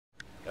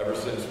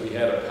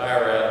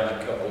tire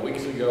outage a couple of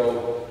weeks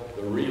ago.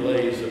 The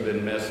relays have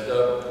been messed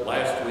up.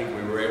 Last week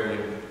we were able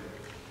to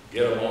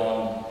get them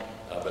on,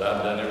 but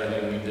I've done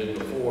everything we did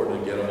before to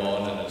get them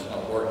on, and it's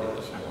not working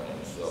this morning.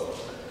 So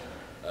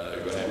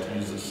you're going to have to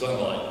use the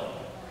sunlight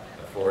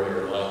for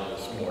your light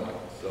this morning.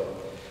 So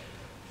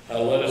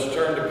let us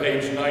turn to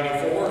page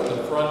 94 in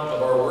the front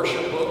of our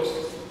worship books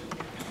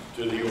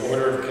to the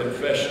order of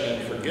confession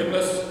and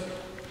forgiveness,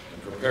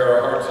 and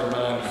prepare our hearts and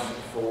minds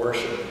for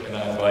worship. And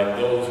I invite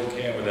those who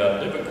can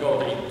without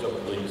difficulty to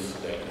please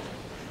stand.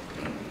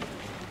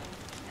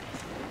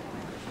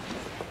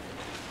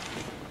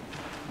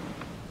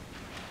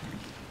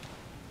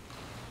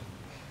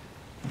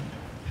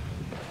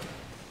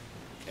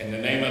 In the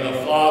name of the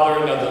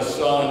Father, and of the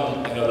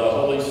Son, and of the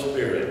Holy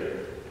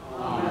Spirit.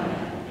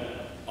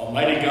 Amen.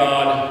 Almighty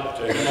God,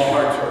 to whom all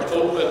hearts are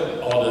open,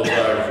 all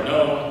desires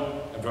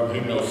known, and from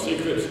whom no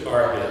secrets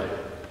are hid,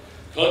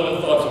 cleanse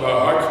the thoughts of our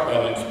hearts by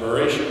the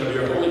inspiration of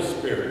your Holy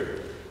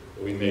Spirit,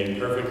 that we may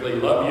perfectly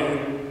love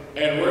you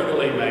and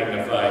worthily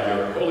magnify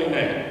your holy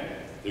name,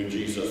 through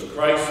Jesus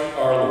Christ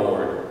our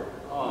Lord.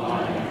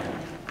 Amen.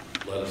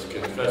 Let us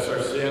confess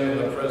our sin in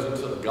the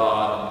presence of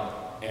God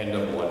and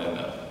of one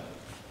another.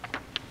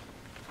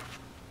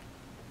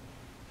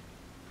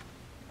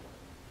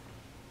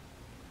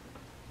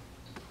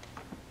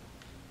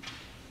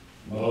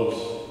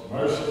 Most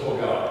merciful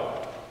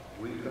God,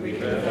 we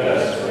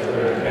confess that we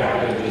are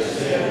captive to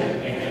sin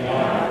and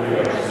cannot free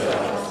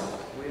ourselves.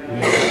 We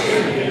have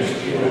sinned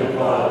against you in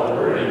thought,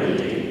 word, and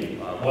deed,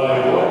 by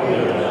what we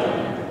have done,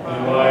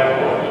 and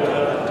by what we have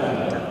left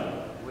undone.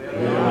 We have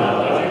not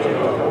loved you with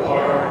our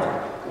heart.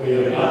 We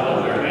have not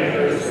loved our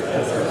neighbors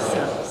as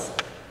ourselves.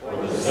 For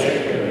the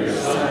sake of your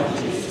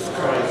Son, Jesus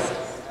Christ,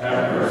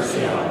 have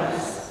mercy on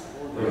us.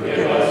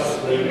 Forgive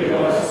us, renew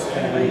us,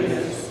 and lead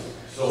us,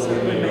 so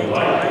that we may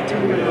like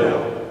your will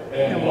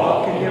and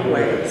walk in your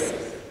ways,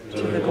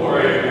 to the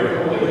glory of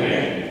your holy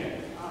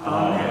name.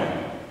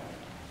 Amen.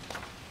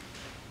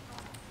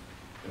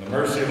 In the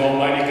mercy of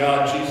Almighty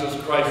God, Jesus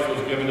Christ was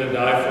given to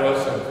die for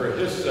us, and for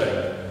his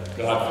sake,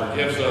 God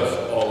forgives us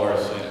all our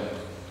sins.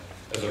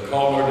 As a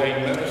called and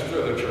ordained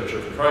minister of the Church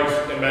of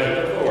Christ in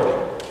measured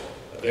authority,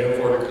 I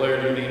therefore declare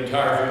to you the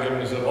entire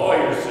forgiveness of all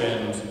your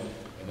sins,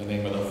 in the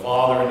name of the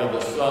Father, and of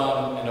the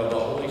Son, and of the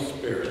Holy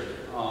Spirit.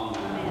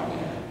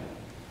 Amen.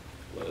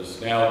 Let us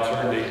now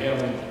turn to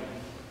hymn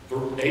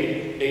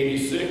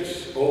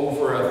 886, Oh,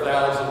 for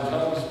 1,000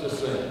 Tongues to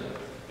Sing.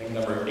 Hymn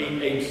number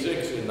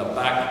 886 in the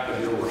back of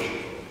your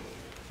worship.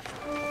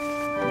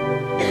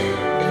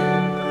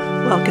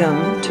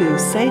 Welcome to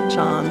St.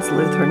 John's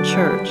Lutheran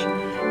Church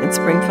in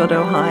Springfield,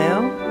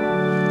 Ohio.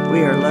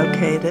 We are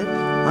located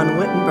on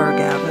Wittenberg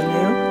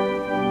Avenue.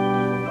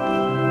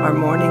 Our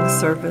morning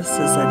service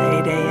is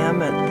at 8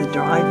 a.m. at the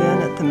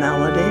drive-in at the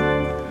Melody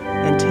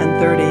and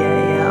 10:30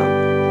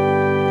 a.m.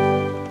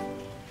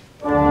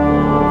 Oh,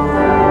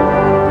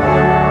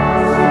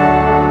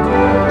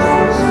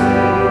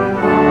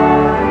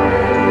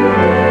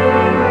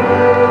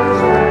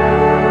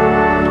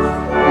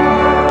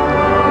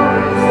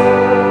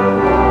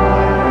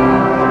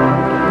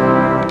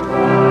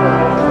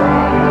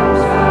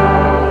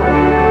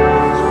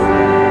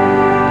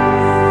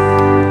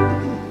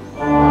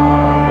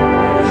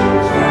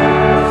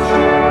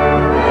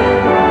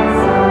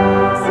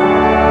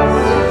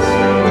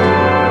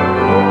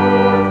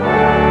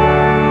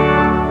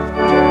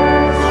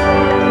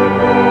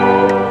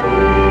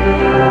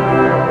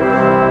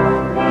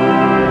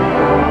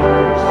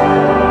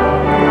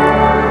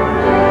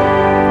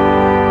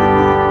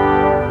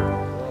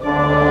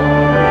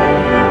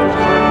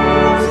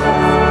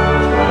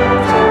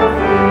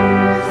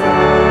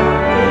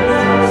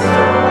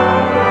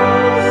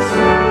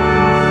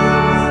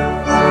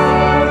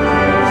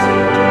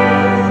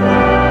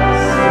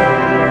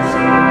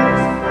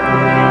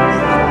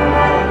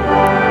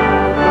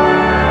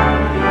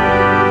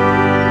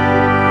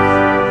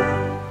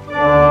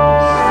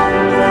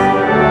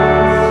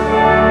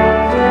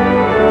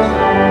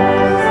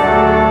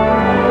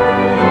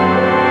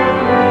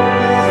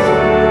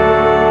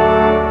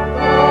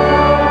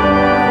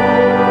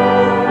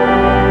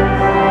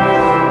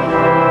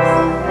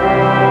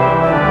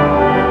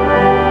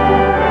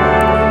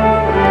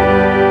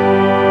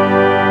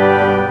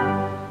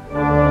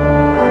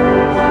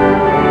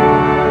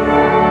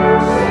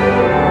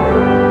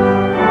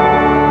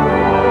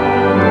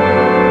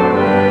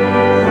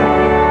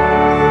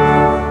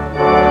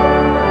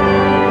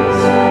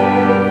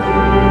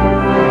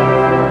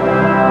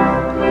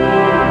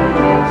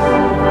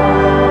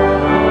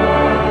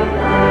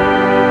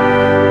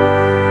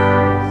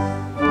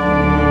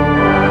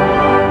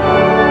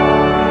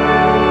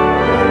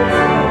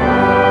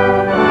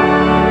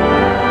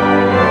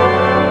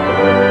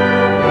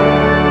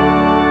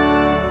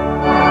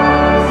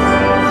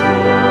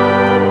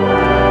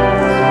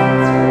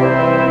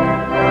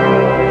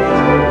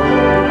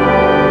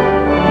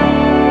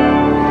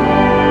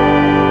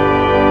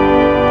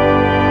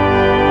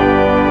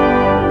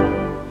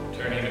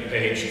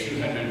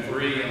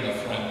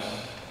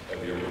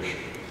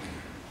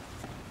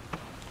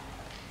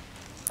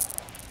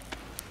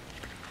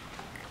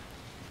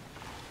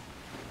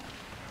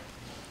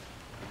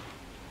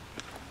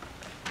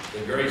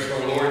 The grace of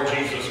our Lord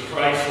Jesus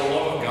Christ, the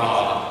love of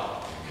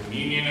God, the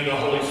communion of the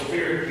Holy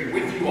Spirit be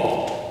with you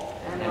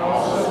all. And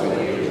also with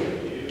you.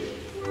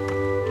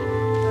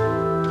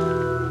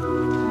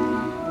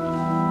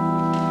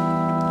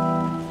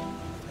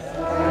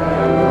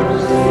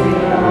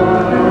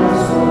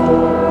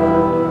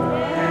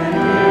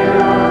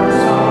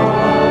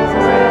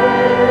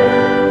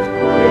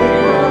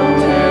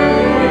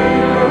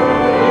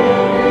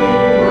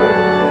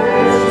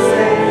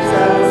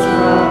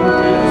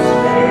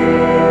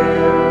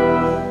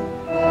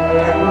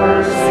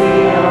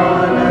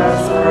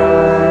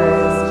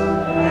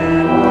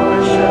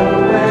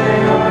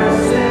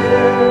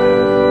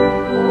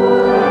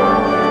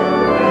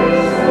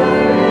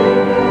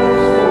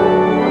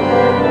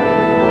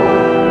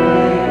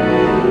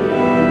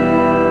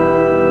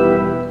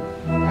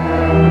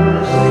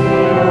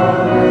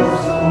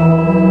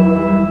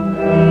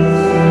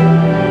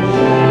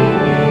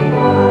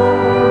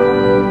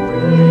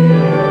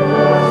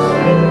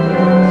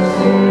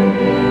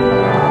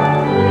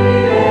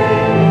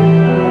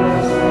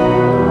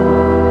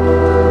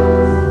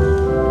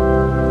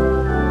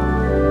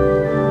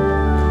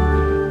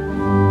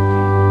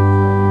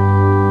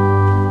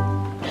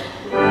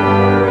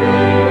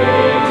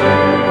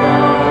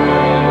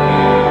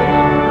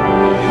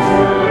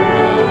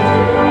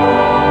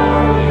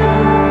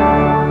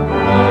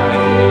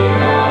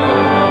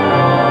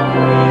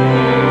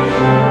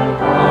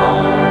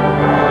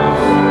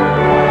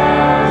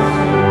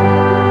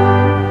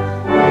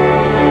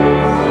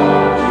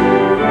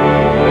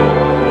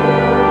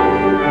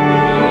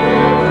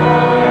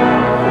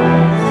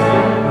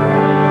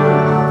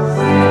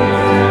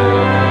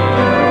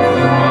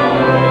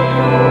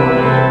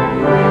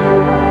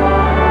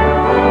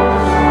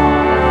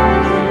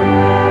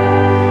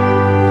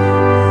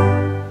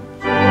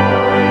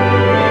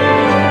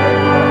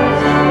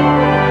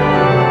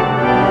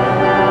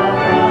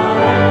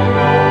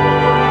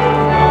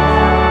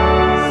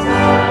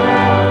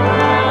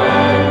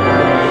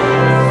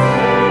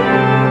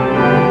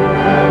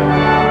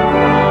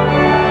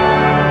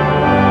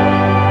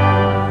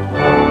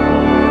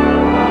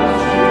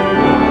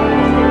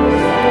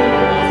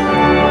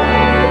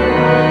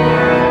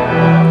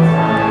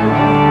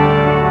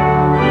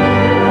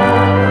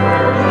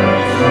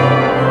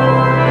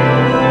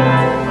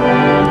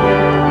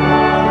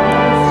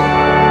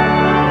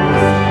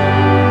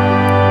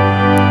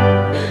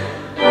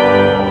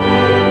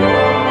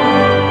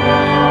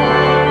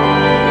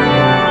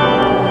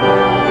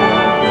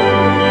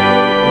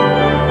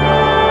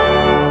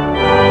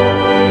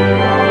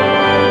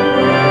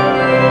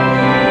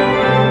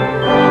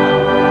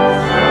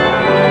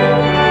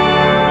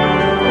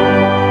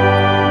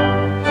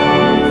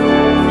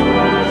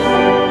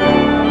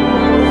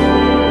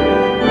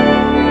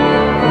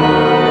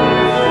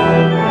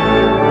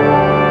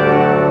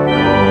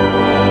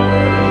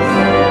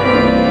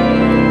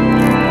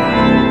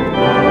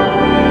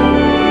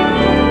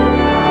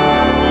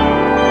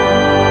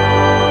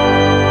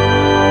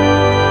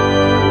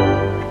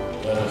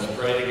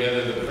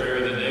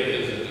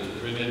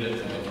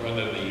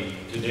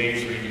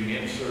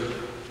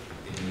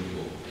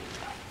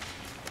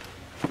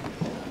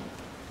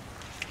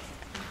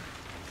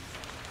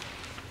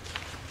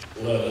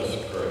 Let us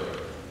pray.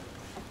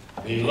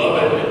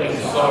 Beloved and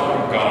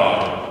sovereign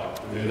God,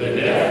 through the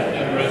death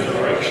and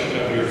resurrection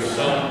of your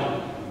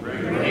Son,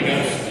 bring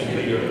us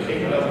into your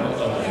kingdom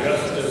of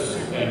justice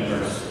and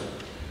mercy.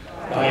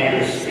 By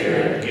your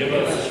Spirit, give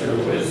us your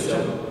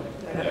wisdom,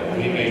 that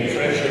we may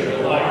treasure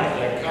the life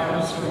that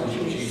comes from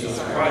Jesus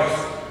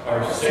Christ,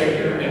 our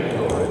Savior and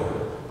Lord.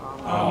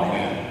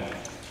 Amen.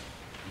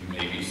 You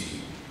may be seated.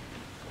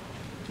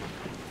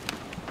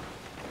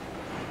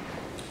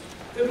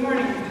 Good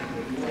morning.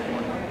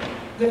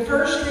 The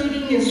first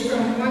reading is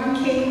from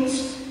 1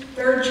 Kings,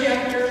 3rd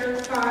chapter,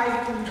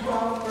 5 through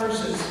 12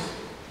 verses.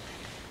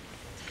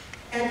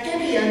 At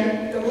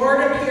Gibeon, the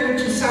Lord appeared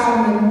to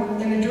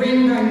Solomon in a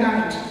dream by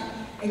night,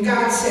 and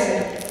God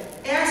said,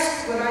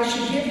 "Ask what I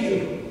should give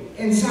you."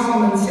 And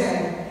Solomon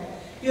said,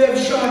 "You have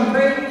shown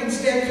great and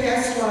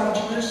steadfast love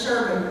to your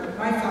servant,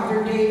 my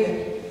father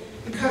David,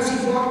 because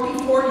he walked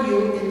before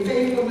you in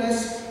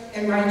faithfulness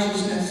and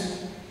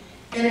righteousness,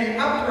 and in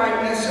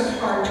uprightness of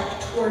heart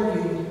toward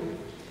you.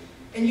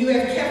 And you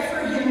have kept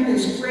for him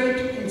this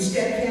great and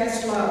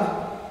steadfast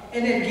love,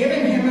 and have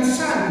given him a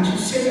son to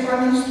sit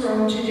on his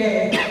throne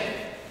today.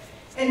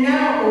 And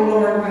now, O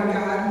Lord my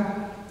God,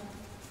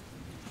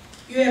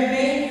 you have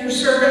made your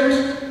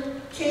servant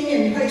king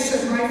in place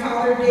of my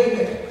father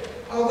David.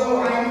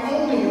 Although I am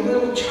only a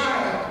little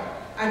child,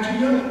 I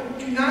do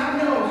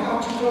not know how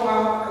to go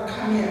out or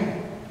come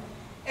in.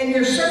 And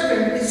your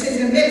servant is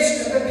in the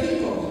midst of a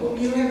people whom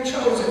you have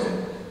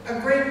chosen, a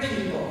great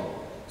people,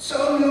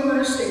 so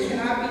numerous they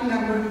cannot be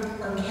numbered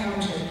or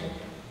counted.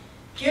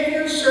 Give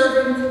your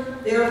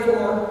servant,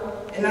 therefore,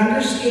 an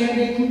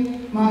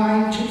understanding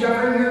mind to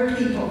govern your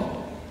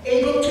people,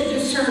 able to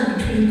discern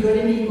between good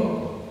and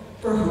evil.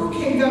 For who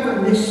can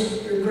govern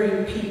this, your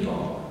great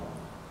people?"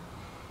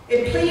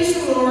 It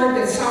pleased the Lord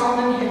that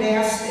Solomon had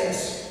asked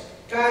this,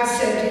 God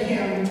said to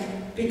him,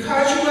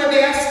 "Because you have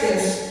asked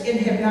this and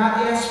have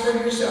not asked for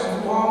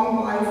yourself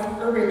long life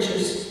or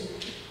riches,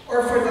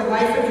 or for the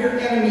life of your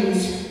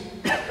enemies,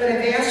 but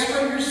have asked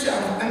for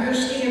yourself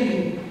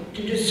understanding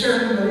to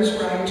discern what is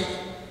right,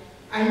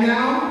 I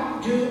now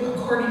do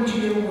according to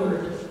your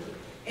word.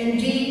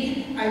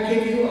 Indeed, I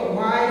give you a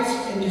wise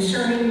and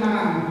discerning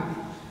mind.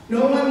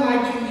 No one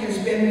like you has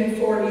been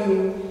before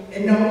you,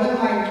 and no one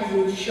like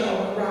you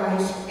shall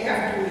arise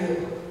after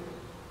you."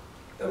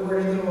 The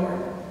word of the Lord.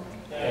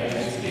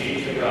 Thanks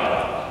be to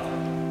God.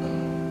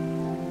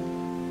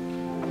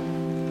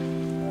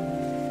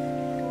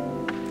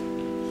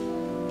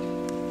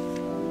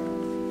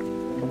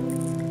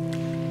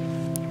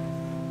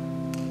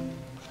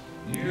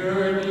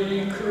 Your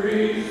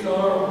decrees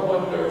are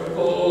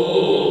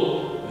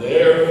wonderful,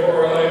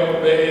 therefore I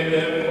obey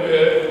them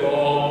with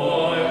all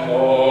my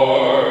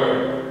heart.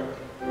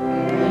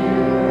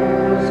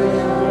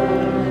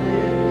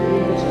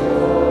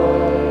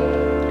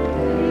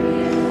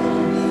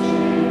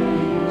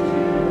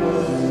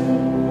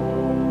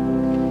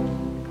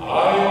 I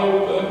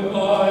open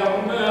my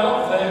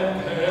mouth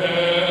and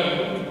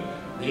pen,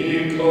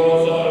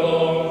 because I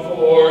long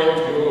for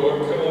your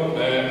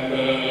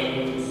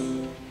commandments.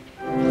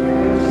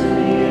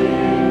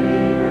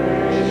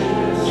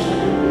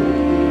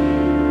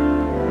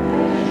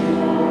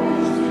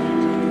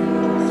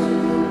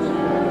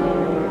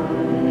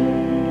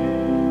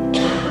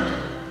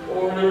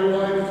 Order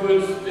my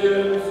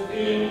footsteps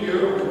in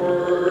your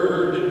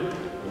word.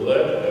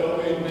 Let no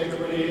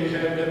iniquity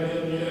have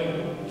dominion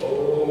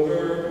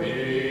over me.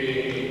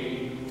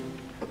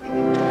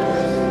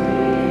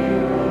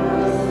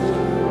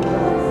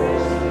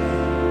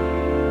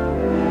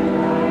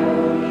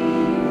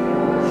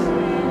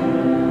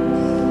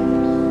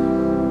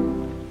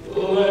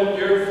 Let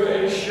your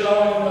face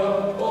shine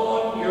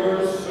upon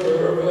your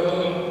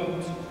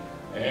servant,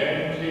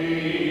 and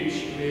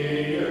teach me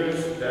your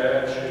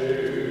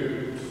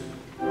statutes.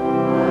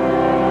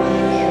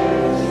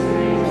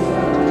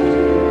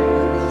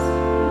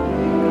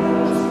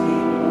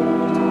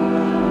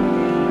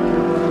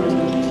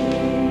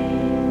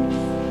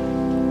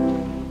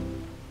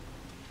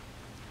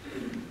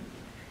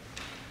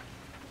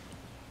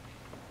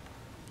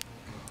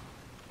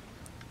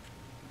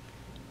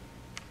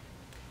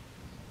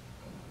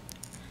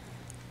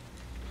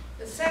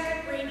 The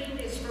second reading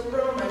is from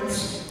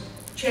Romans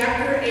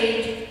chapter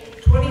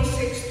 8,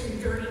 26 through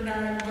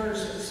 39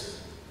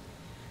 verses.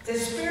 The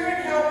Spirit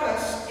help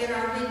us in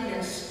our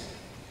weakness,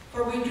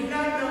 for we do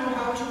not know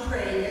how to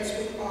pray as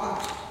we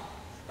ought,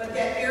 but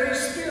that very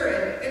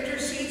Spirit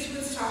intercedes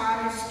with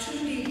sighs too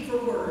deep for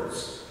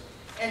words.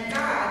 And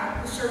God,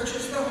 who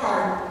searches the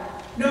heart,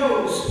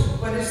 knows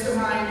what is the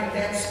mind of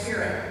that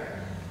Spirit,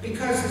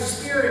 because the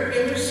Spirit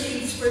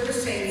intercedes for the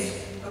saints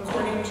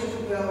according to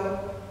the will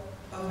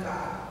of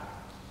God.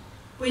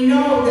 We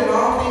know that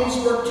all things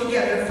work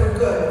together for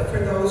good for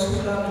those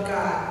who love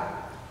God,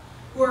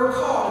 who are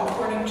called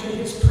according to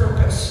his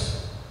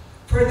purpose.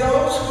 For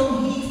those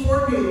whom he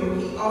foreknew,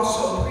 he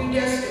also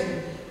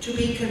predestined to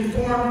be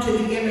conformed to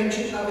the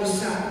image of his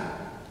Son,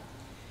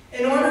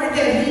 in order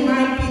that he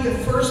might be the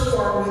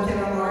firstborn within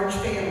a large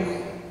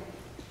family.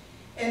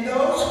 And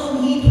those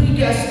whom he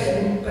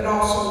predestined, but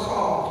also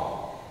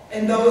called.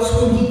 And those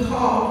whom he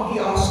called, he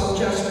also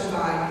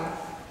justified.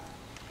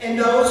 And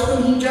those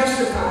whom he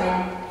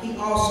justified, he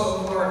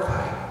also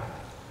glorified.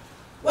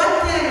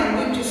 What then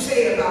are we to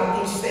say about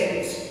these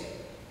things?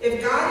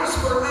 If God is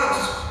for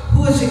us,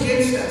 who is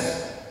against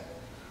us?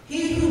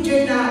 He who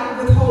did not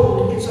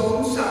withhold his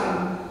own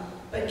Son,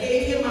 but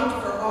gave him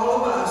up for all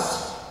of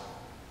us,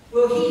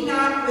 will he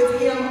not with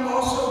him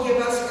also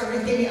give us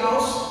everything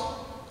else?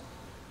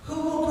 Who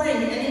will bring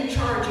any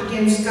charge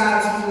against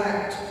God's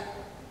elect?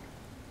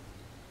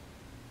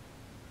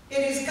 It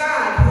is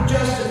God who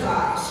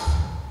justifies.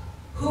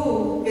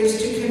 Who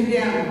is to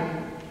condemn?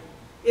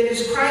 It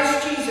is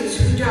Christ Jesus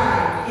who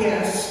died,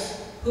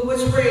 yes, who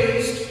was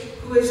raised,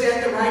 who is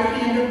at the right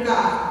hand of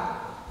God,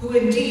 who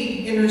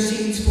indeed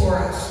intercedes for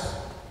us.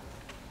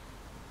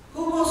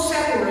 Who will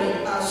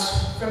separate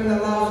us from the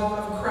love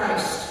of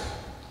Christ?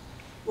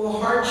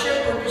 Will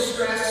hardship or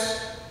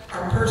distress,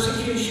 or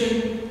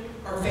persecution,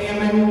 or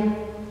famine,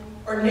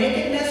 or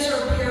nakedness,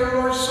 or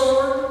peril, or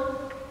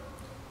sword?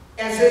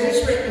 As it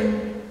is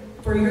written,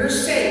 for your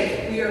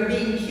sake we are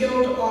being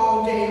killed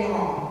all day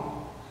long.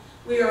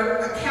 We are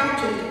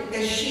accounted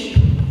as sheep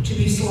to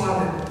be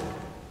slaughtered.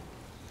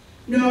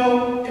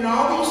 No, in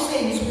all these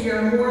things we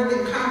are more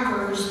than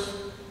conquerors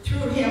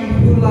through him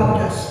who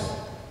loved us.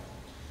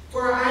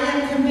 For I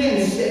am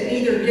convinced that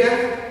neither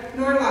death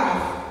nor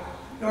life,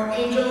 nor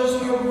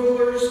angels nor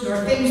rulers, nor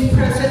things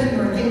present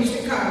nor things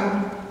to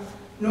come,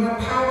 nor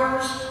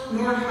powers,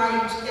 nor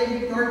height,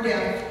 nor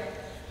depth,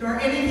 nor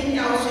anything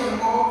else in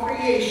all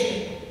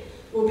creation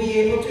will be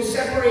able to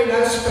separate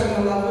us from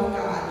the love of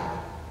God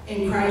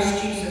in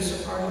Christ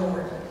Jesus our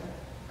Lord.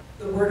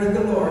 The word of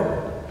the Lord.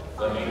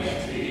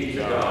 Thanks be to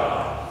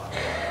God.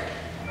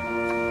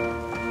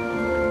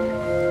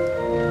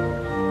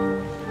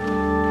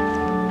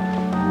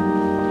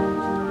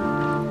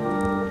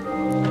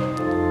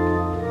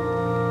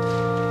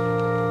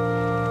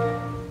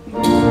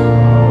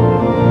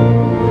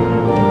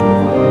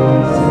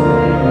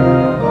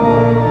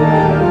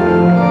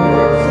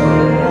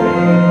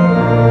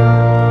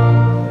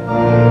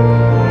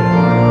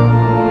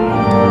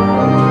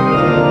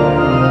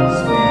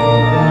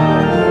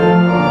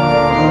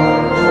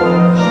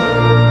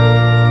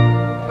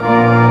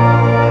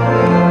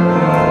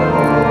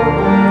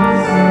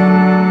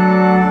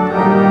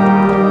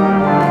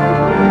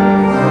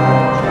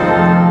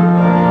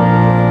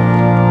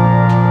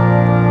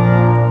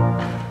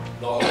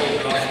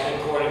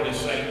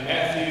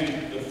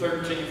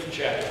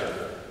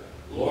 chapter.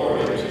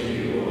 Glory to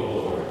you, O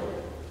Lord.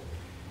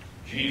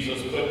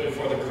 Jesus put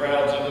before the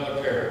crowds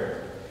another parable.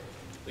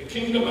 The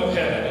kingdom of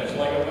heaven is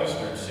like a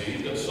mustard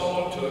seed that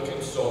someone took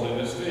and sowed in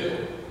his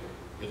field.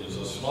 It is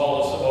the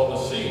smallest of all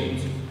the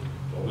seeds,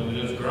 but when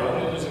it is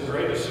grown, it is the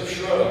greatest of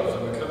shrubs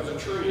and becomes a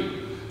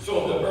tree,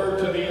 so the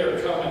birds of the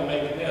air come and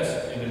make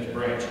nests in its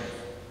branches.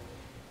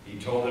 He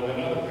told them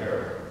another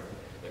parable.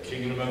 The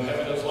kingdom of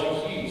heaven is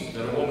like yeast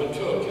that a woman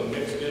took and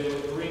mixed in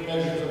with 3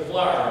 measures of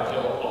flour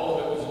until all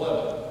of it was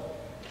leavened.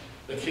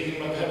 The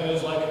kingdom of heaven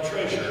is like a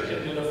treasure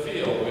hidden in a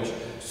field, which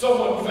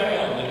someone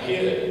found and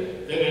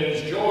hid. Then in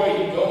his joy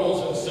he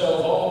goes and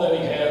sells all that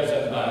he has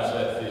and buys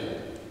that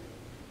field.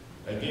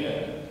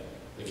 Again,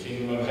 the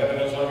kingdom of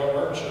heaven is like a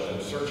merchant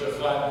in search of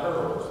fine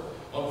pearls.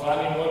 On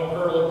finding one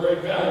pearl of great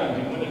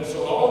value, he went and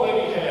sold all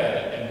that he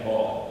had and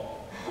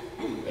bought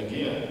it.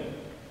 Again,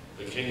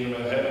 the kingdom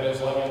of heaven is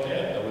like a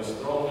net that was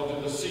thrown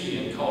into the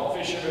sea and caught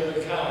fish of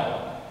every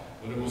kind.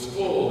 When it was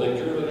full, they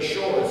drew it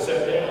ashore and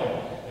sat down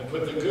and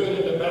put the good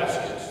into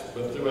baskets,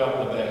 but threw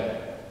out the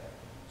bad.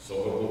 So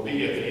it will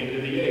be at the end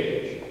of the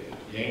age.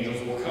 The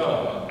angels will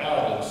come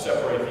out and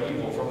separate the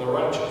evil from the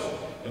righteous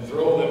and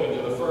throw them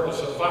into the furnace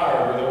of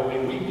fire where there will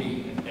be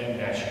weeping and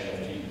gnashing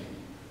of teeth.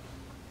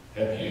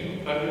 Have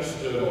you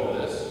understood all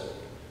this?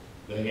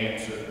 They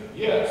answered,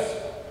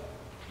 yes.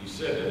 He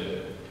said to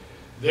them,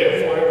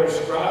 therefore every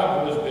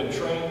scribe who has been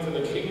trained for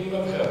the kingdom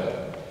of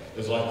heaven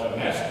is like the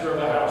master of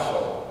a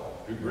household,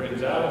 who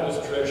brings out of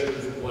his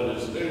treasures what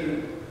is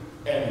new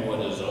and what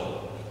is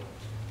old.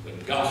 The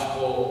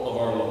gospel of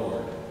our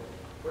Lord.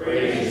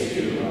 Praise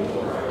to you, O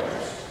Lord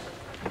Christ.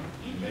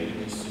 You may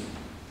be seated.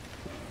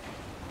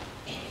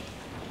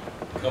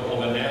 A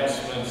couple of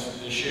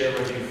announcements to share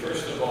with you.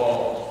 First of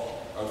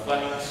all, our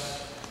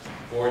thanks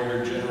for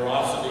your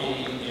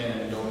generosity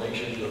in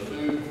donations of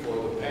food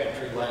for the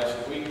pantry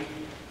last week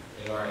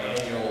in our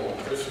annual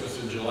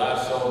Christmas in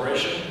July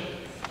celebration.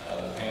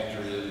 The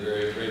pantry is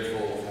very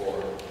grateful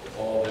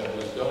for all that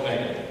was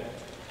donated.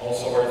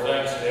 Also, our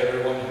thanks to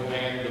everyone who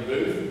manned the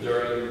booth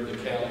during the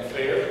county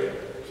fair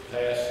this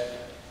past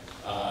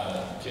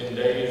 10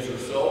 days or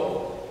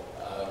so.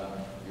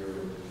 Your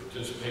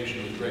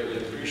participation was greatly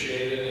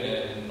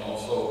appreciated, and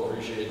also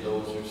appreciate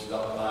those who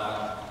stopped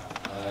by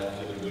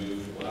to the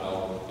booth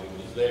while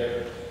it was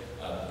there.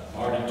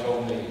 Marty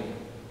told me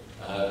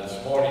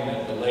this morning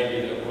that the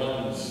lady that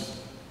runs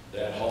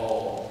that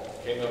hall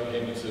came up to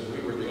him and said,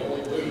 we were the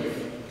only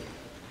booth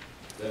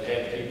that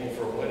had people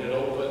from when it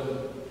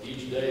opened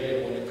each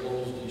day and when it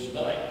closed each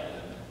night.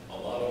 And a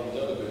lot of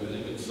these other booths,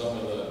 even some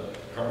of the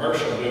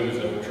commercial booths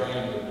that were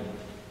trying to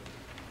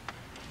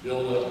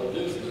build up a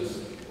business,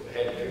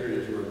 had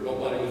periods where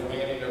nobody was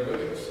manning their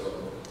booths.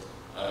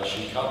 So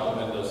she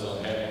complimented us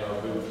on having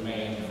our booth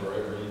manned for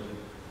every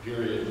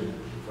period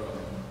from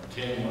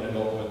 10 when it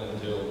opened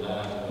until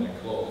 9 when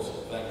it closed. So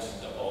thanks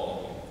to all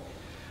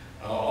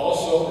of you.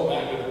 Also,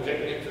 reminder the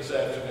picnic this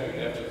afternoon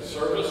after the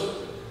service.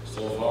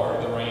 So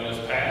far, the rain has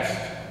passed.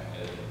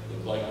 It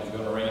looked like it was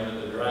going to rain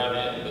at the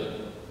drive-in,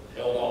 but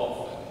held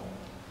off.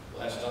 And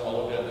last time I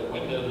looked out the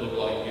window, it looked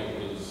like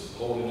it was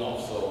holding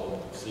off.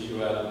 So see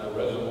you out at the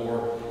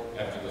reservoir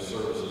after the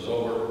service is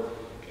over.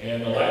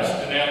 And the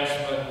last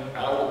announcement,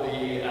 I will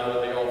be out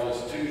of the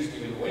office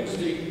Tuesday and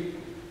Wednesday.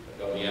 I'm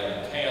going to be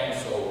out of town,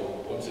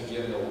 so once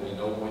again, there will be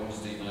no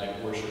Wednesday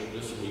night worship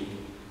this week,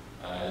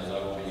 as I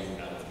will be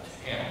out of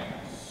town.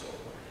 So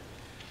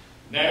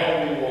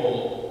now we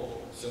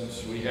will,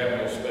 since we have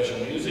no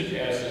special music,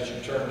 ask that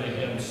you turn to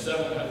hymn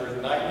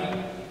 790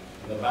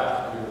 in the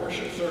back of your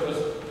worship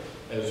service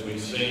as we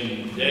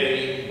sing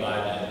Day by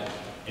Day.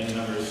 Hymn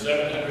number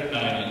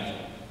 790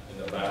 in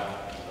the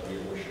back of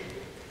your worship.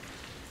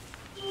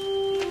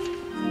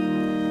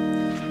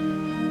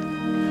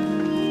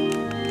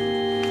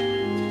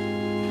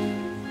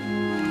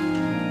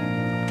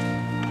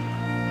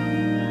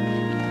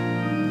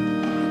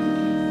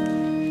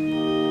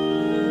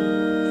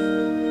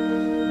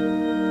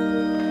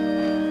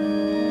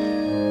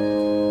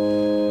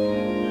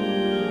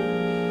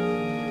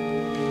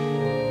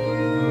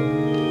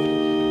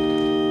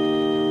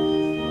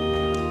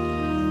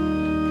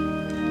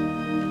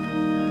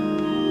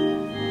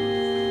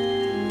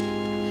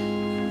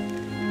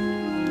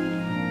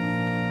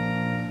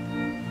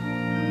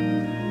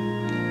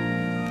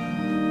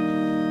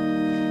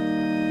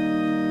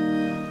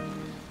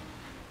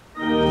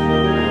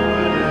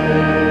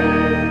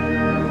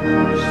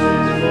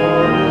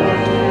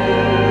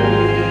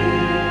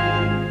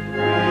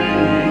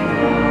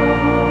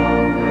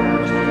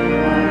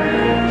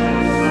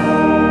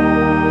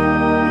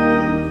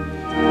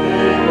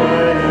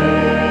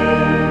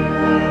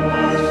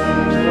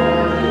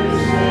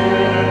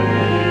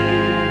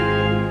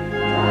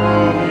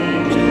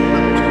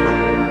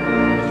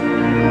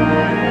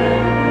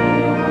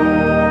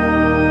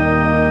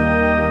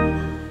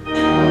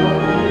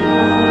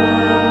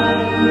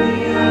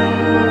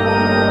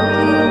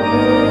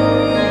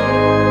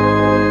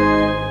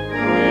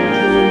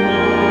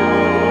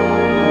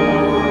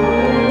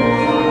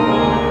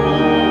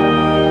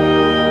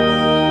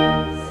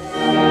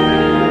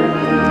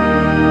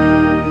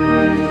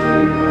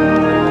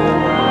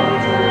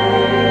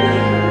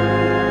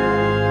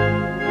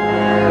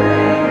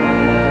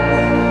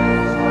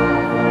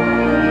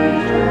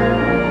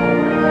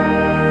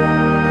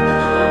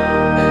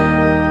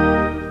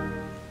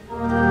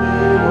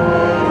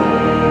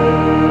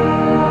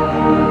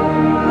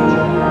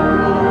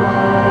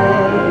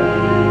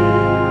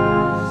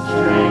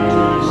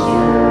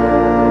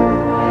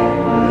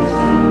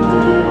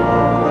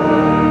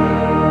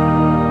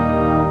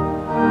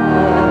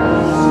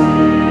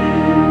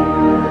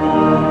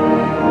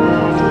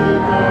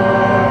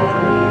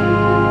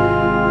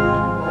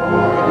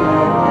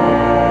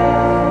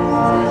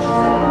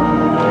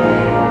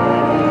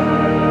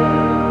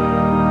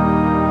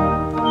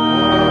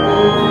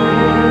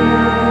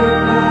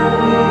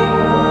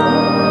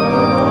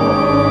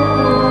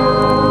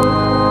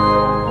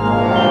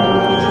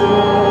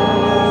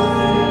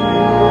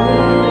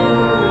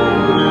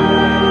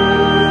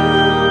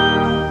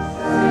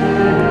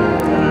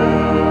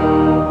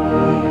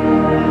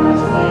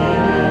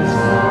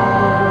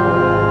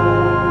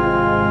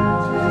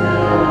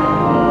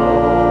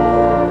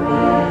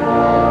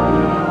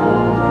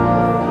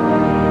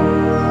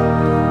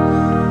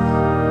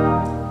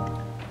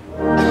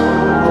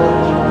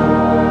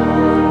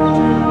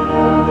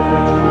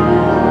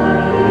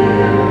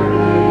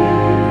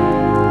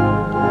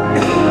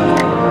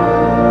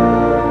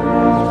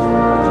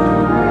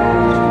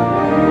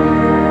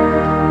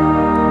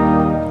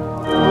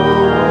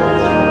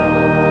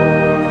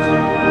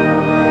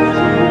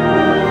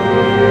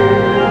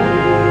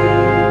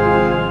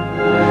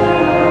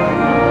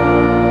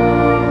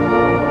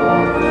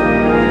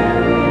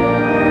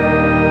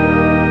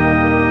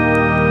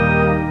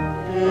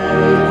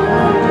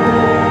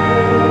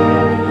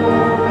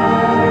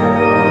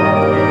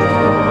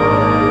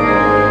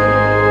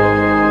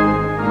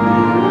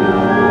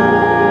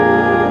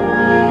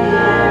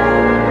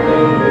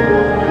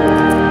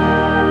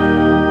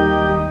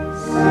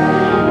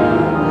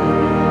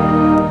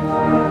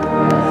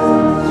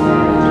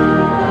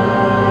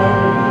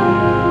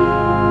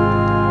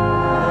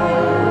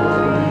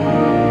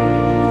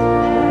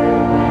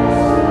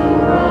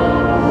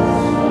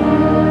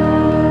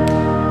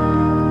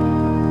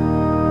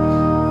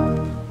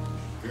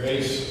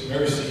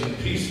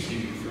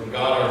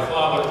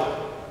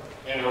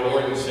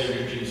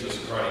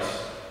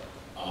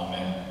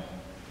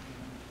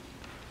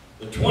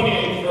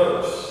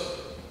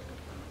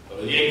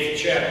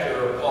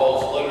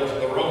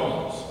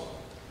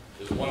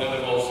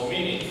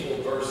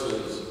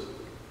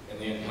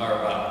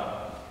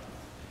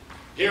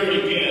 Here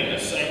it again,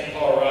 as St.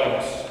 Paul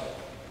writes,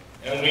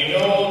 "And we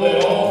know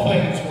that all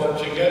things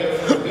work together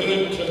for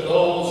good to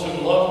those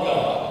who love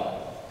God,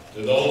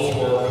 to those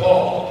who are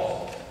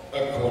called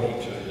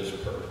according to his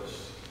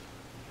purpose."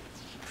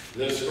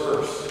 This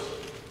verse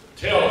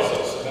tells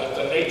us about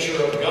the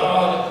nature of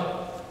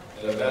God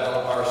and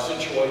about our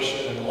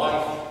situation in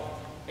life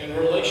in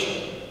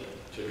relation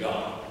to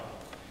God.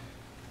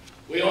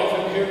 We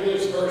often hear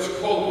this verse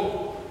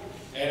quoted,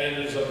 and it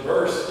is a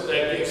verse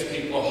that gives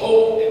people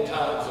hope in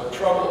times of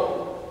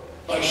trouble,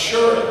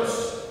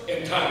 assurance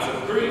in times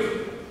of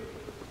grief,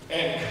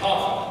 and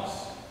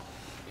confidence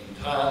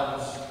in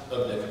times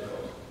of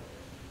difficulty.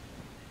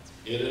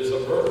 It is a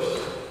verse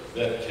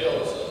that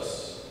tells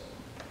us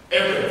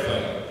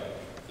everything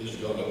is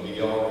going to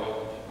be all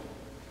right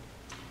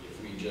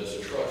if we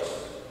just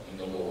trust in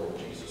the Lord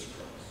Jesus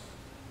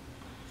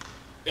Christ.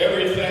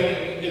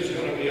 Everything is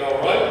going to be all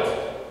right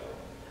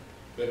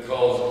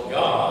because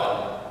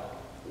God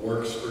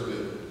works for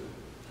good.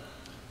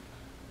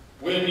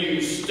 When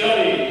you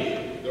study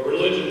the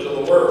religions of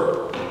the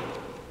world,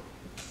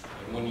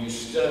 and when you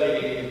study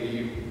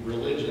the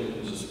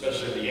religions,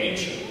 especially the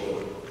ancient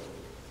world,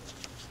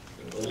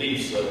 the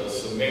beliefs of the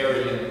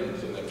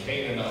Sumerians and the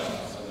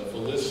Canaanites and the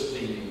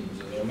Philistines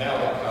and the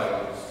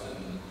Amalekites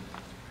and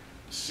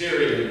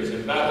Syrians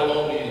and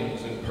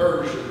Babylonians and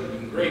Persians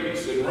and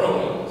Greeks and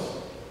Romans,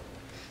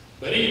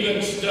 but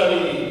even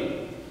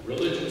study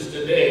religions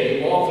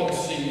today, you often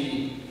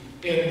see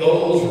in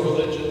those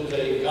religions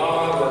a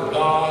god or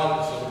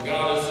gods and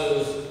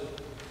goddesses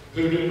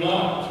who do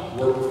not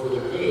work for the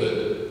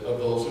good of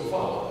those who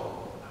follow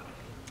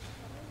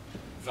them.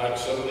 In fact,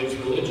 some of these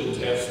religions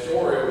have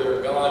story of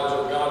their gods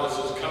or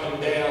goddesses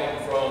coming down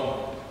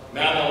from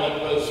Mount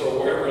Olympus or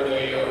wherever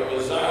they are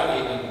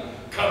residing and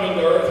coming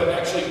to earth and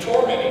actually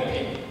tormenting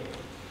people,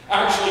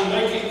 actually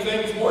making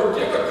things more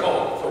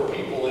difficult for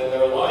people in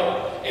their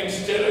life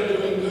instead of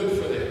doing good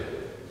for them.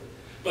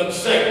 But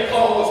St.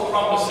 Paul is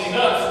promising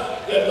us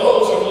that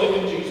those who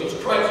believe in Jesus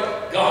Christ,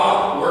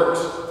 God works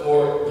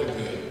for the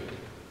good.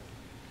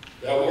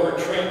 That word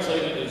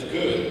translated as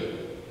good,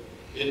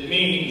 it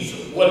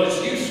means what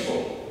is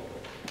useful.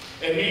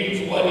 It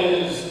means what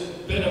is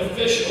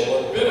beneficial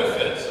or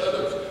benefits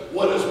others,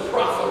 what is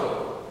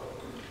profitable.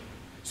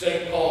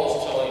 St. Paul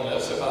is telling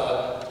us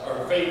about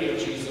our faith in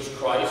Jesus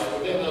Christ.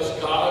 Within us,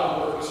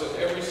 God works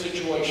in every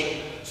situation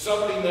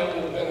something that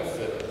will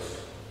benefit us.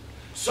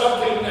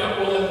 Something that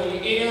will, in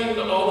the end,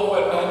 although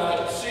it might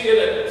not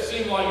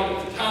seem like it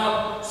at the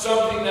time,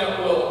 something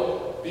that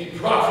will be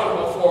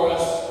profitable for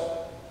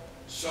us,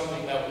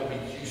 something that will be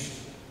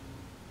useful.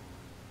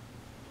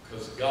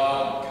 Because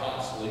God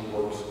constantly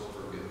works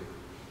for good.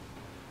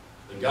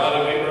 The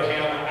God of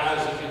Abraham,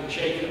 Isaac, and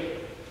Jacob,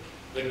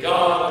 the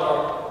God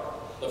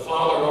of the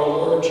Father of our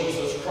Lord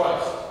Jesus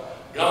Christ,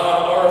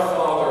 God our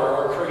Father,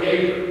 our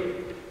Creator,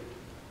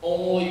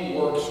 only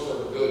works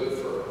for good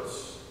for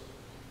us.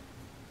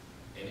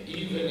 And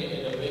even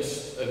in the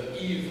midst of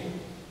evil,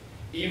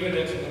 even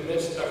in the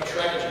midst of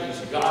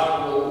tragedies,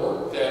 God will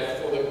work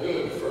that for the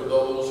good for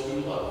those who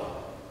love Him.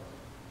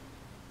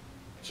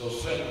 So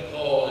St.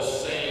 Paul is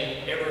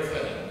saying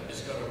everything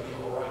is going to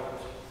be all right.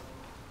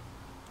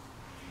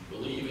 If you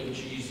believe in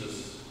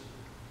Jesus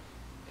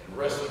and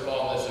rest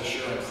upon this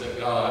assurance that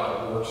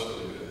God works for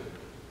the good.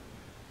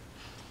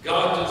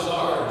 God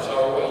desires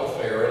our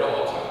welfare at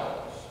all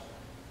times.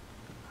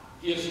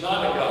 He is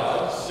not a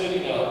God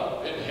sitting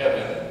up in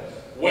heaven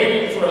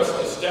waiting for us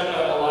to step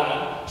out of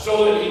line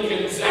so that He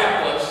can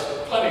zap us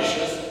or punish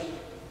us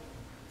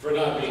for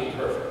not being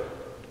perfect.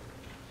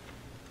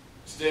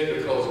 Instead,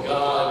 because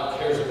God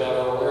cares about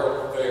our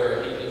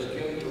welfare, He has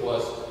given to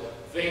us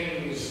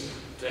things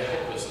to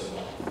help us in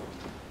life.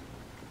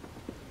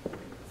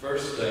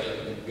 First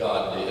thing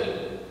God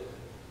did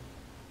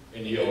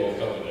in the Old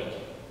Covenant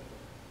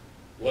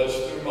was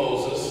through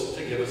Moses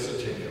to give us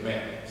the Ten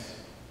Commandments.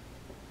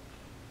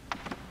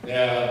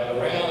 Now,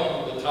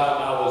 around the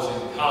time I was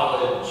in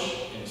college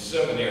and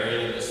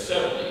seminary in the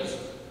 70s,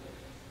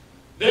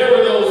 there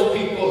were those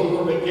people who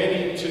were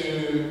beginning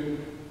to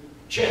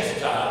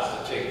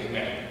chastise the Ten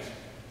Commandments,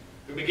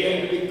 who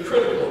began to be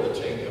critical of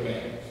the Ten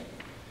Commandments,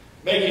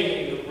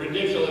 making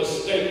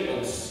ridiculous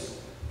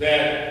statements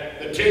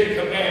that the Ten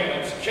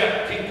Commandments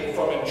kept people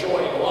from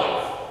enjoying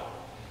life,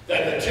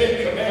 that the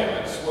Ten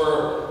Commandments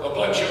were a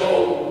bunch of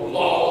old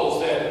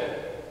laws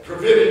that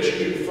prevented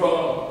you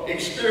from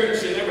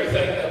experiencing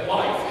everything that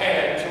life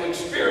had to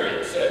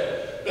experience,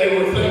 that they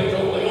were things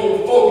only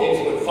old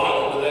fogies would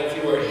follow, but that if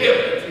you were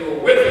hip, if you were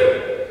with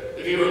it,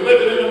 if you were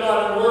living in a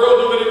modern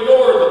world, you would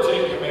ignore the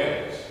Ten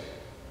Commandments.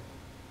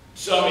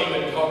 Some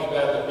even talked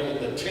about them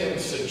being the 10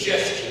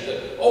 suggestions,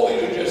 that, oh,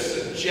 these are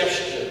just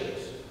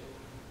suggestions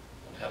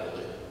on how to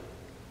live.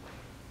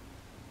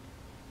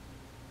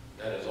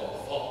 That is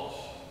all false.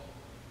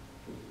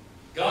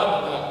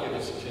 God did not give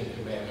us the Ten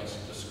Commandments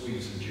to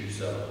squeeze the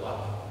juice out of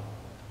life.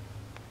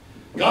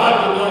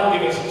 God did not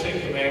give us the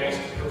Ten Commandments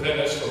to prevent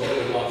us from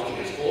living life to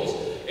its fullest.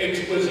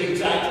 It was the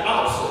exact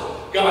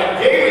opposite.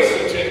 God gave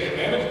us the Ten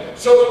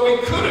Commandments so that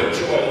we could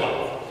enjoy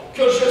life.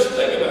 Because just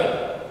think about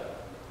it.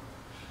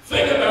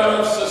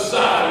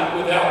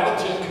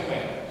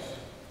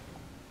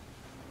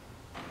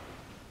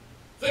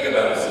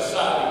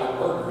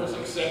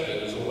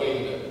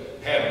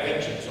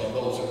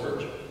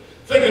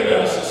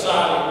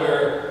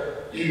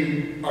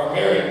 you are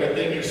married, but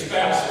then your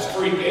spouse is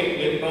free game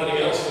to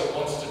anybody else that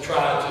wants to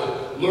try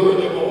to lure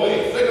them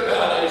away. Think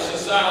about a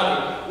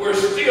society where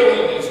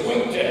stealing is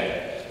winked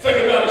at. Think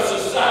about a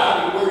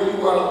society where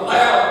you are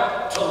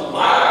allowed to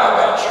lie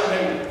about your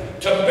neighbor,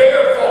 to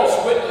bear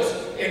false witness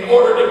in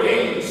order to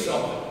gain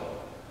something,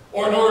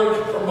 or in order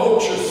to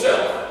promote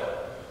yourself,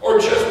 or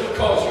just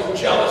because you're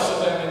jealous of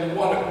them and you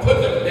want to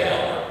put them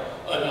down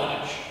a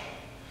notch.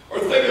 Or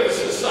think of a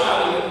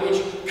society in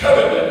which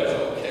covenant is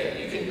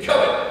okay. You can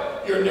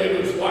covet your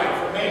neighbor's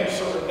wife, or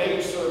manservant,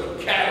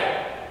 maidservant,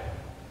 cattle,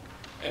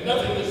 and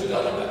nothing is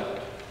done about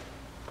it.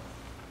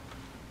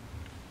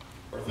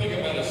 Or think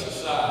about a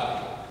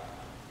society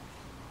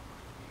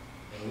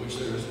in which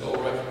there is no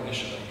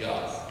recognition of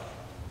God,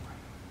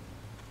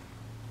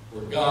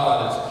 where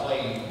God is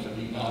claimed to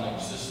be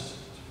non-existent.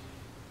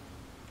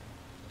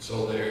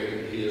 So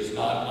there he is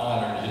not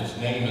honored, his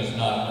name is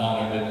not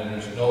honored, and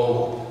there's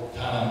no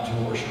time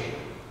to worship.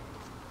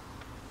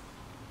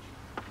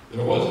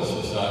 There was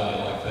a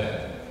society like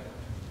that.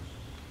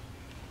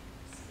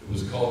 It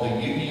was called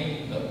the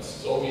Union of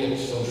Soviet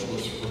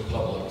Socialist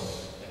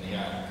Republics in the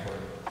Iron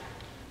Curtain.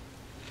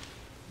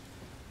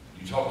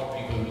 You talk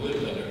to people who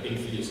lived under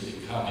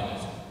atheistic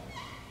communism,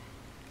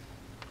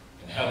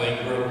 and how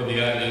they grew up with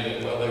the idea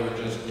that, well, they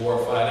were just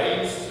glorified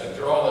apes.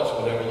 After all, that's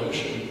what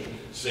evolution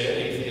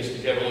said.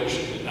 Atheistic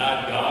evolution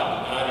denied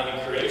God, denied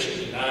any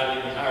creation, denied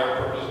any higher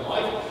purpose in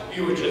life.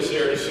 You were just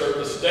there to serve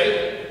the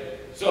state.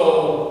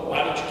 So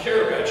why did you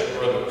care about your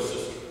brother or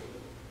sister?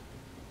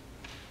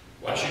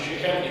 Why should you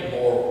have any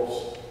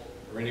morals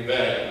or any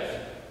values?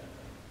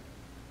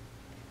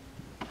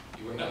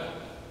 You were nothing.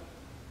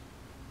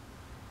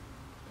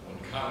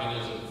 And when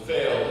communism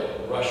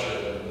failed in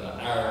Russia and the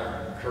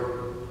Iron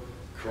Curtain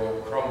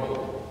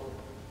crumbled,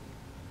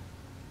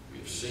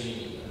 we've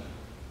seen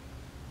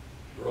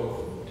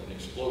growth and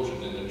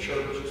explosion in the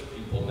church as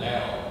people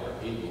now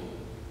are able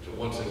to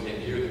once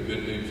again hear the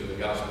good news of the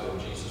gospel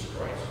of Jesus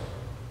Christ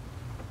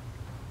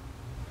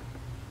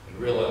and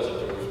realize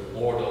that there was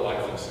more to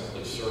life than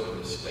simply serving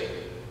the state.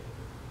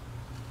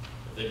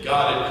 That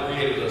God had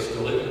created us to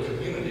live in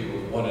community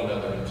with one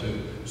another and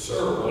to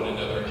serve one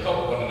another and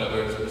help one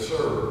another and to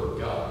serve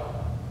God.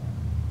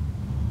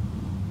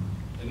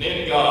 And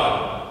then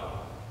God,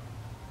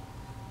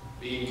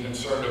 being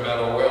concerned about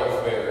our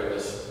welfare,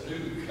 this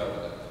new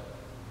covenant,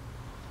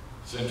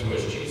 sent to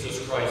us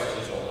Jesus Christ,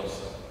 his only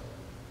Son.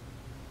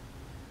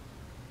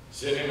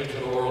 Sent him into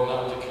the world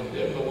not to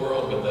condemn the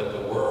world, but that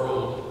the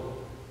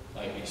world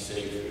might be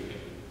saved through him.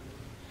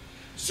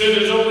 Sent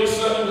his only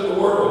Son into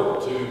the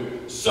world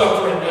to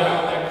suffer and die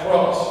on that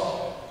cross,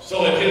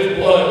 so that his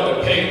blood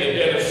would pay the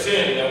debt of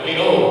sin that we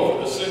owe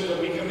for the sin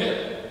that we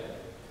commit.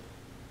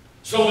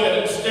 So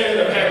that instead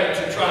of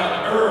having to try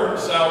and earn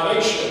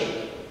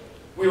salvation,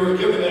 we were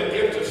given that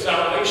gift of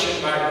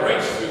salvation by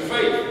grace through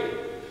faith,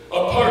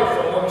 apart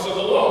from works of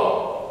the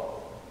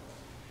law.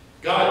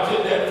 God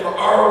did that for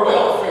our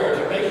welfare,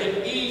 to make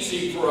it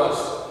easy for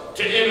us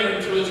to enter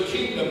into his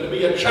kingdom, to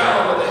be a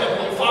child of the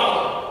Heavenly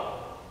Father,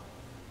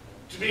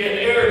 to be an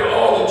heir to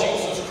all that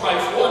Jesus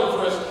Christ won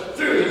for us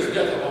through his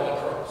death upon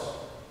the cross.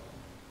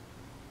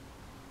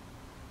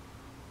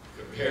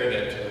 Compare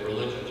that to the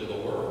religions of the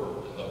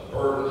world and the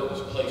burden that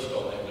is placed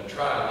on them to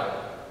try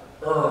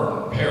to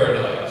earn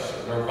paradise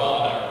or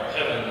nirvana or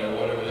heaven or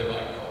whatever they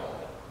might call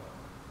it.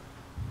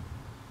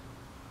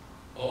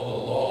 All the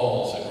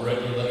laws and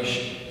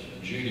regulations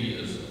in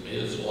Judaism,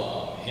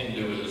 Islam,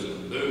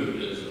 Hinduism,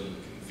 Buddhism,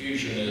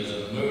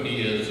 Confucianism,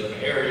 Mooniism,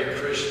 Hare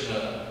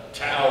Krishna,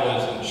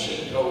 Taoism,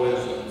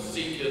 Shintoism,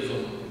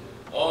 Sikhism,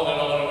 on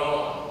and on and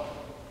on.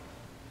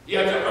 You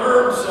have to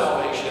earn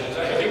salvation. It's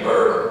a heavy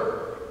burden.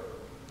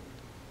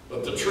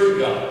 But the true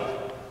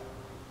God,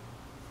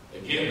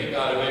 again, the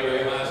God of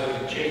Abraham,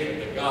 Isaac, and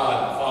Jacob, the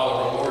God and Father of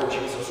our Lord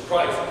Jesus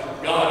Christ,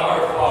 God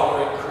our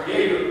Father and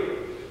Creator,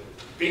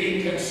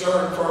 being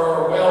concerned for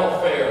our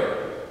welfare,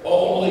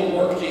 only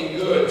working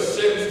good,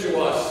 sends to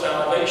us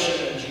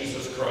salvation in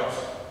Jesus Christ.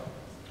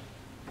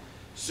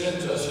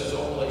 Sends us his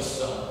only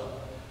Son,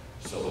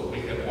 so that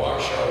we can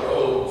wash our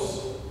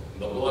robes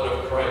in the blood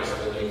of Christ,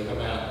 that they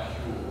come out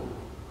pure,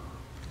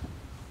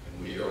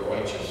 and we are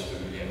righteous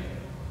through him.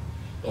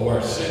 Though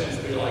our sins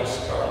be like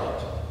scarlet,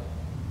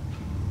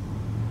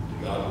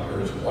 to God we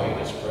are as white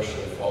as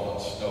freshly fallen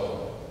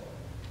snow,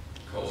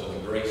 because of the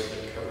grace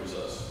that covers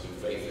us through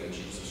faith in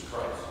Jesus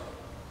Christ.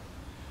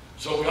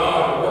 So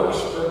God works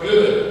for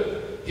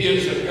good. He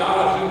is a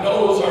God who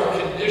knows our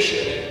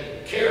condition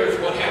and cares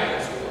what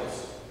happens to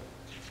us.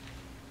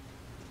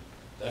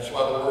 That's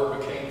why the Word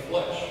became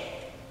flesh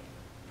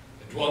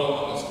and dwelt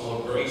among us, full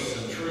of grace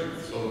and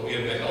truth, so that we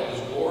have beheld his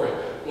glory.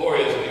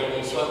 Glory is the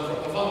only Son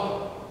from the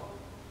Father.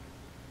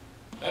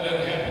 That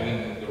doesn't happen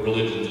in the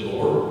religions of the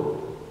world.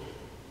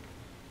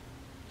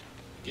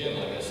 Again,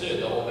 like I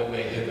said, all they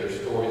may have their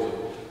stories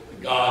of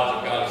the gods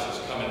and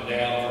goddesses coming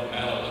down from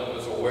Mount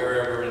Olympus or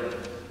wherever and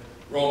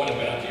roaming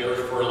about the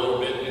earth for a little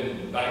bit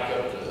and back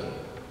up to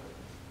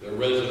the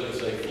residence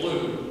they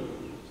flew.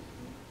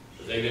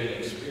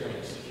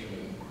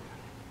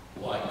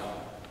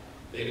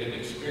 They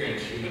didn't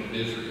experience human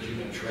misery,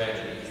 human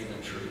tragedy,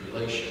 human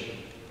tribulation.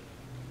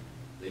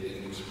 They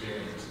didn't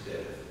experience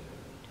death.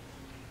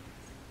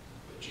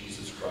 But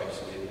Jesus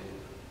Christ did.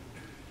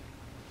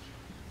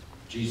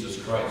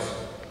 Jesus Christ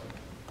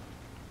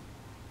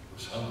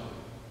was hungry.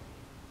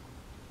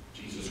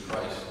 Jesus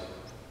Christ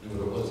knew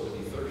what it was to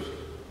be thirsty.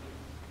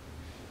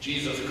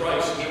 Jesus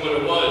Christ knew what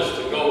it was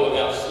to go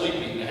without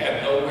sleeping, to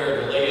have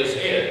nowhere to lay his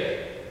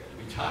head,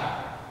 to be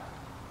tired.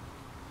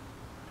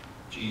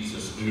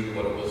 Jesus knew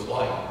what it was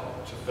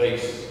like to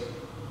face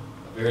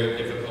a very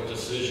difficult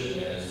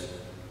decision as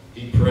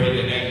he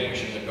prayed in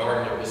anguish in the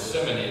Garden of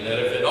Gethsemane that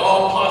if at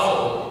all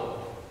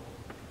possible,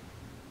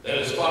 that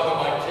his Father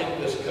might take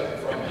this cup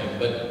from him,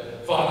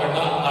 but Father,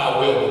 not my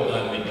will, but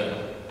thine be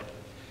done.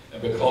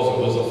 And because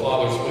it was the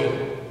Father's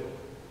will,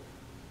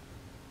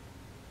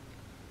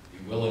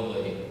 he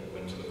willingly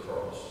went to the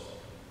cross.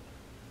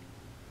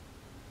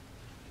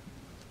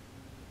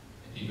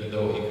 And even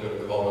though he could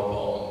have called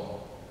upon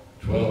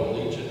 12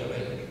 legion of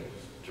angels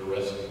to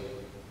rescue,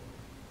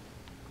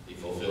 he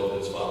fulfilled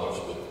his Father's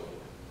will.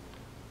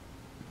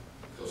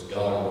 Because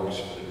God works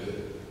for the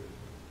good.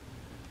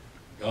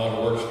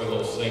 God works for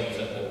those things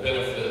that will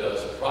benefit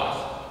us,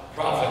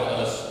 profit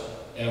us,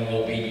 and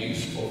will be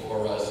useful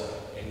for us,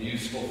 and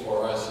useful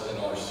for us in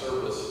our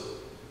service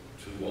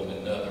to one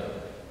another.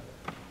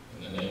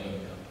 In the name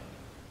of God.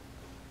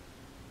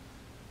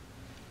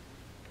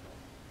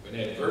 When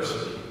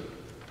adversity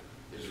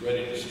is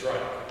ready to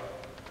strike,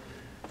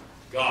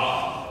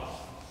 God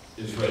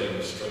is ready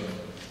to strengthen.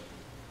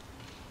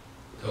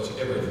 Because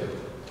everything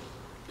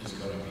is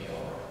going to be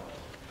all right.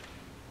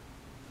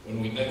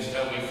 When next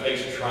time we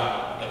face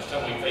trial, next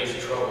time we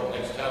face trouble,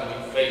 next time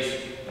we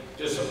face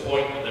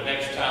disappointment, the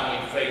next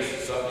time we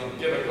face something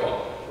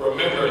difficult,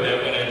 remember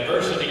that when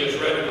adversity is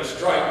ready to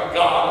strike,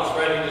 God is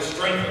ready to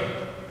strengthen.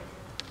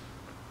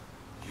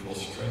 He will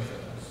strengthen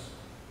us.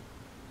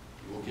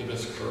 He will give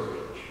us courage.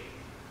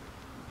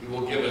 He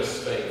will give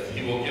us faith.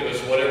 He will give us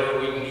whatever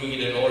we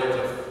need in order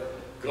to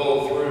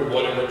go through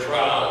whatever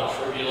trial,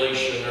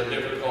 tribulation, or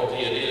difficulty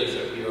it is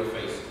that we are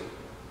facing.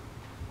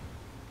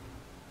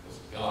 Because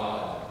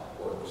God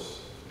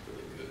works for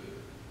the good.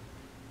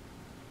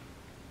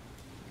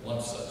 He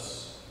wants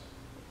us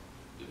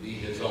to be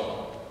his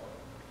own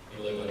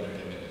and live under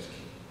him in his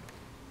kingdom.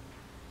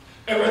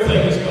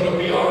 Everything is going to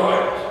be all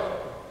right.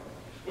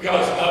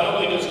 Because not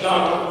only does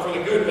God work for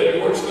the good, but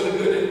he works for the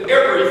good in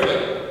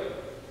everything.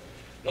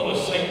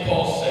 Notice St.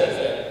 Paul says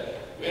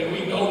that, and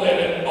we know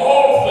that in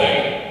all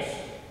things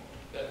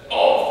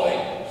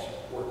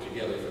work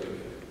together for the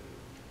good.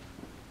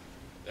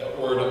 That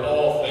word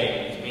all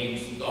things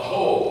means the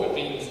whole. It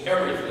means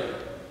everything.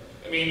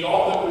 It means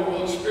all that we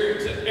will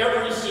experience in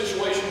every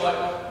situation,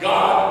 like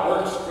God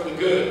works for the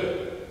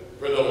good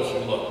for those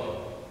who love him.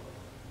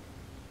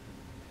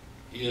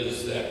 He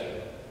is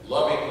that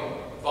loving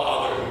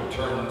Father who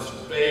turns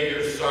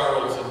failures,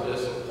 sorrows, and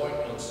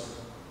disappointments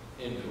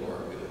into our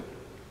good,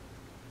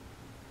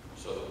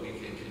 so that we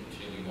can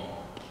continue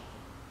on.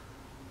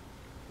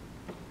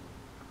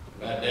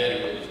 My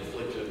daddy was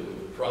afflicted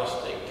with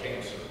prostate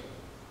cancer.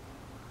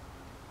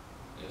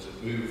 As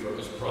it moved from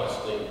his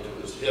prostate to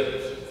his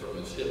hips, and from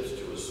his hips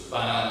to his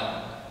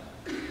spine,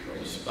 from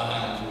his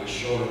spine to his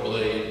shoulder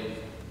blade,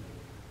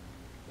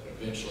 and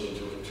eventually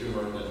to a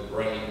tumor in his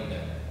brain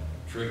that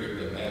triggered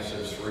the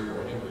massive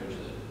cerebral hemorrhage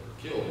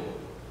that killed him.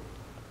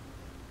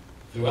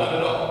 Throughout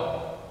it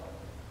all,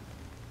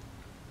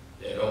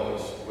 Dad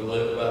always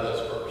lived by this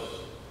verse,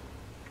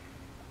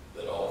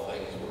 that all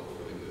things work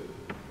for the good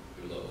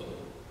who love the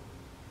Lord.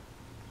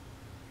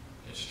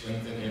 It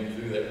strengthened him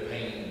through that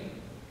pain,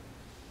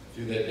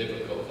 through that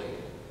difficulty.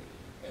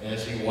 And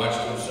as he watched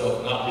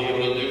himself not be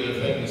able to do the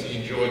things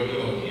he enjoyed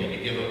doing, he had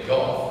to give up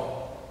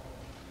golf.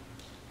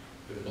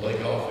 Couldn't play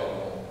golf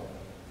anymore.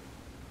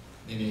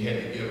 Then he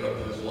had to give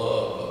up his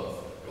love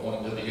of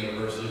going to the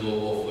University of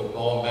Louisville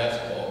football and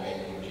basketball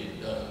game, which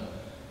he'd done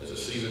as a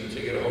season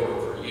ticket holder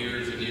for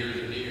years and years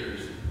and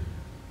years.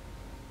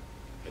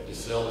 Had to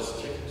sell his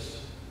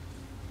tickets.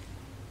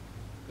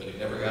 But he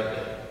never got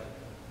that.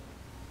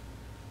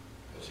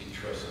 Because he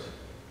trusted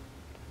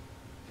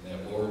in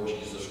that Lord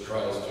Jesus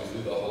Christ, who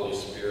through the Holy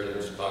Spirit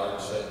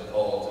inspired St.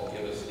 Paul to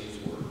give us these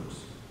words.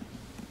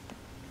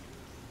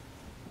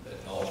 That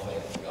in all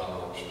things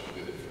God works for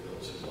good for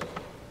those who love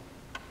him.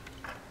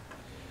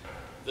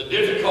 The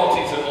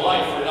difficulties in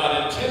life are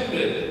not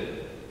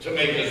intended to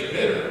make us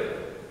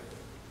bitter,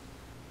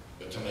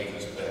 but to make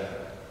us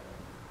better.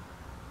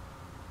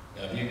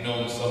 Now, if you've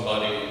known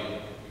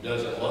somebody who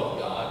doesn't love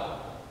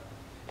God,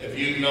 if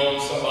you've known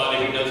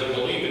somebody who doesn't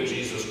believe in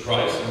Jesus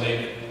Christ and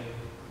they've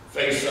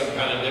faced some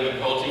kind of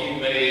difficulty,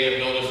 you may have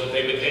noticed that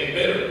they became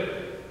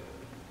bitter.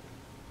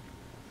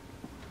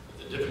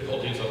 But the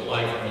difficulties of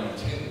life are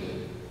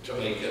intended to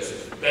make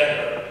us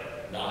better,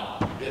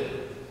 not bitter.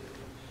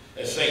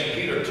 As St.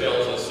 Peter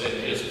tells us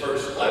in his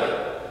first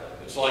letter,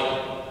 it's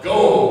like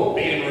gold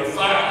being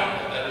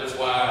refined. And that is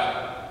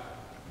why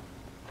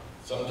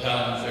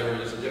sometimes there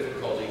is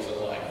difficulties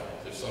in life.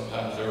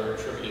 Sometimes there are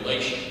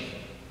tribulations.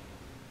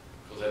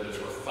 Because that is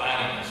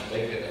refining us,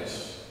 making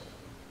us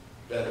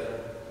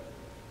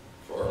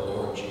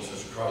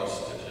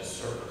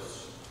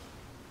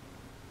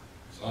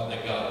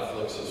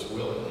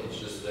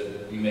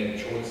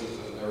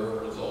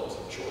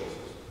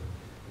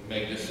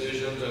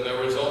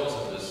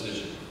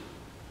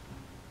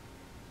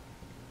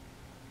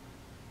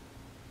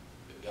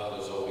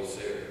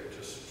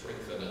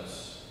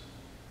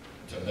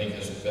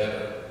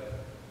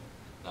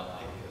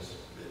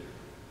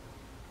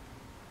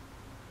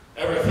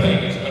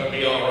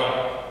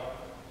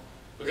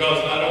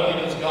Because not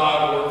only does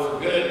God work for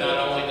good,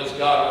 not only does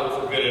God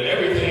work for good in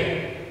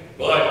everything,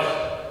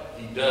 but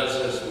he does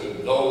this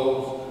with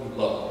those who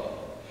love him.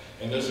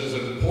 And this is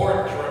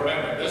important to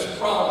remember. This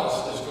promise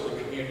is for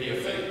the community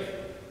of faith.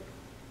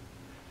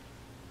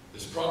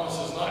 This promise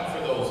is not for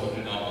those who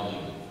do not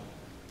believe.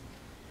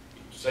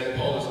 St.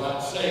 Paul is not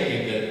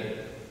saying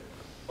that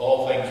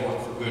all things work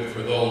for good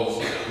for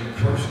those who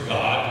curse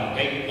God, who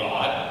hate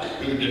God,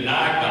 who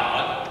deny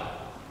God,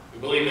 who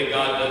believe that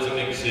God doesn't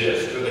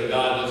exist or that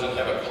God doesn't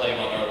have a claim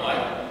on their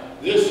life.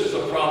 This is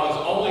a promise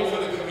only for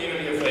the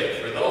community of faith,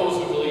 for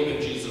those who believe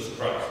in Jesus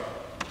Christ.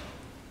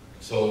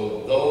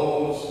 So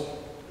those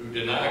who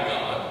deny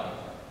God,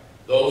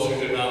 those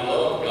who do not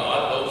love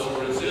God, those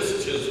who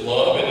resist his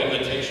love and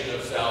invitation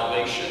of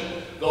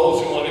salvation,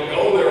 those who want to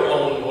go their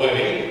own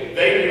way,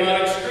 they do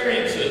not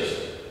experience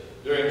this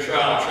during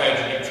trial,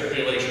 tragedy,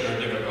 tribulation, or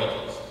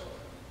difficulties.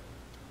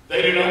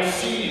 They do not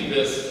see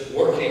this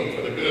working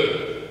for the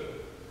good.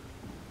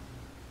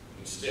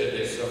 Instead,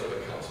 they suffer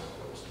the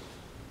consequences.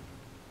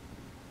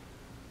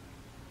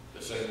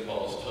 The St.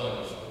 Paul's telling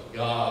us with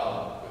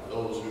God, with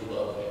those who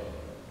love him.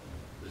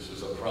 This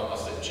is a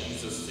promise that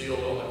Jesus sealed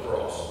on the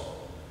cross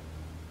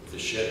with the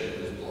shedding of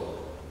his blood,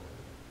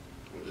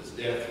 with his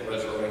death,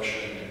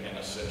 resurrection, and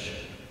ascension.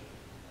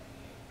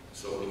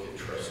 So we can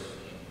trust in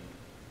him.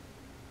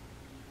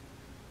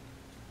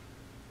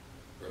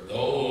 For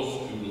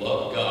those who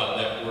love God,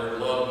 that word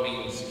love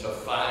means to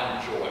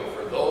find joy.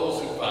 For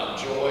those who find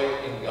joy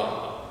in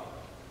God,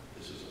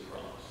 this is a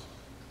promise.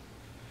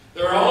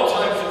 There are all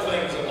types of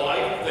things in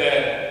life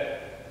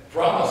that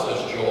promise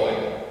us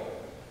joy.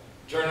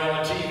 Turn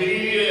on the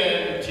TV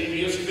and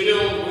TV is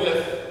filled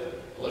with,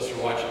 unless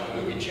you're watching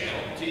the movie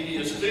channel, TV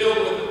is filled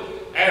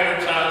with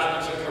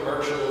advertisements and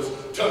commercials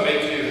to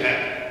make you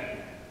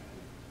happy.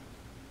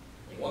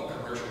 And one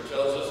commercial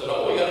tells us that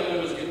all we got to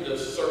do is get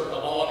this certain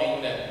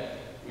awning that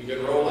we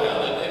can roll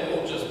out and then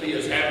we'll just be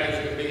as happy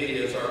as can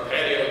be as our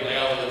patio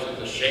now is in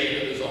the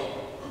shade of his arm.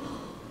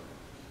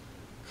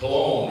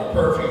 Cologne or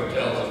perfume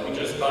tells us we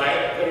just buy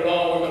it, put it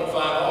on, we're going to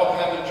find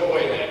all kinds of joy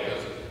in that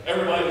because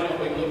everybody's going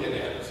to be looking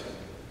at us.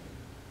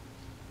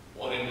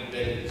 One in the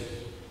days.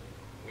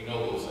 We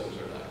know those things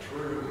are not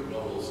true. We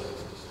know those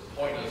things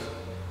disappoint us.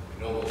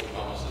 We know those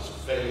promises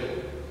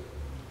fail.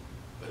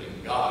 But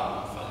in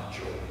God we find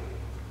joy.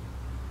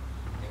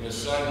 In his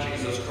Son,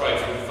 Jesus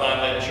Christ, we find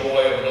that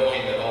joy of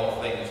knowing that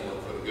all things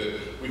work for the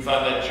good. We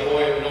find that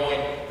joy of knowing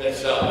that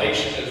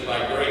salvation is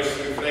by grace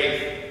through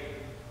faith,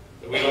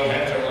 that we don't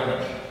have to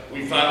earn it.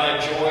 We find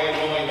that joy in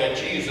knowing that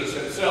Jesus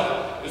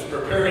himself is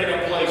preparing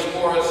a place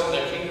for us in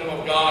the kingdom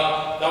of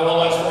God that will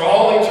last for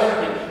all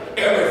eternity.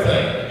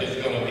 Everything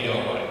is going to be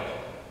all right.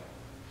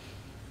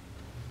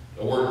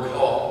 The word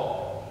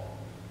called,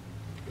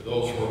 for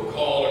those who are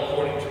called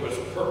according to his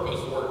purpose,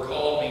 the word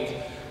called means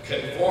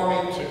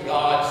conforming to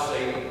God's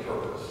saving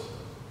purpose.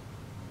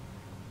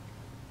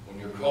 When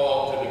you're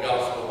called to the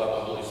gospel by the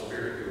Holy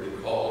Spirit,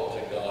 you're called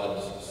to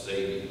God's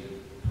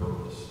saving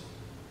purpose.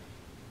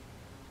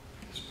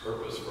 His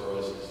purpose for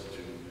us is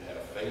to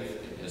have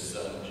faith in his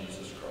Son,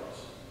 Jesus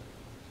Christ.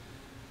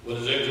 What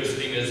is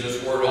interesting is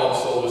this word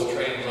also was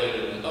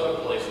translated in other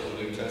places in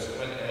the New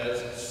Testament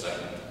as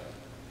saint.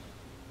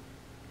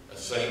 A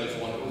saint is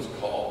one who is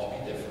called to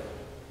be different.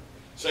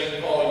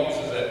 St. Paul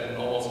uses that in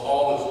almost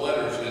all his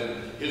letters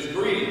in his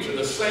greeting to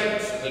the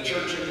saints in the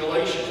church in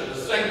Galatia, to the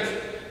saints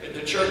in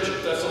the church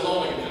at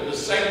Thessalonica, to the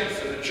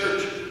saints in the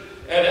church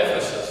at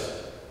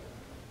Ephesus.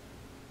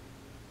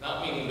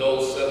 Not meaning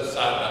those set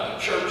aside by the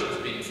church as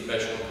being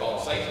special and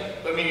called saints,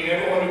 but meaning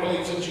everyone who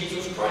believes in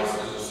Jesus Christ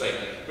is a saint,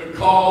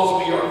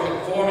 because we are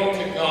conforming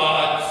to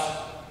God's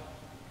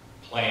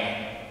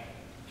plan,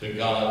 to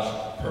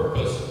God's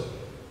purpose,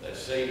 that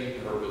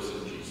saving purpose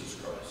in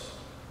Jesus Christ.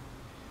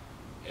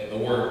 And the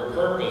word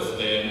purpose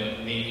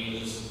then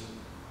means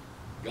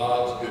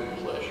God's good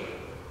pleasure,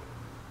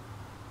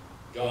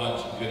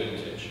 God's good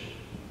intention,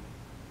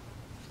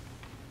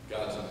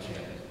 God's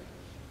intent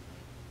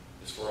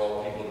is for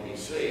all people to be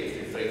saved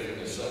through faith in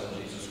his Son,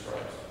 Jesus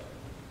Christ.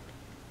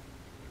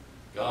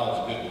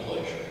 God's good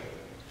pleasure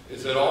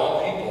is that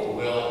all people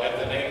will, at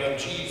the name of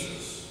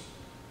Jesus,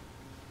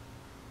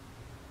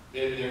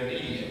 bend their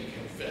knee and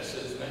confess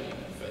his name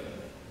in faith.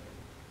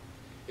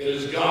 It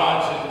is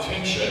God's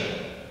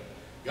intention,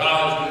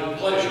 God's good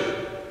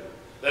pleasure,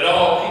 that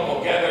all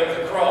people gather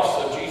at the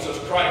cross of Jesus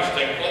Christ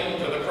and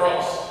cling to the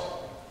cross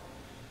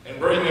and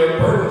bring their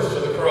burdens to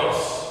the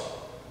cross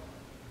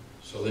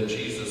so that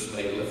Jesus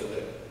may lift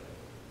them,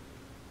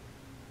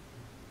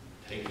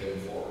 take them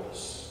for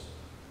us.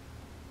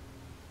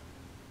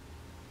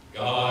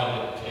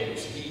 God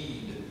takes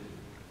heed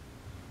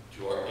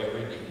to our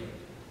every need.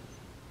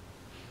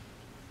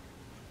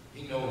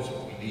 He knows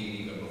what we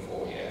need even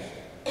before we ask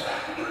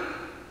him.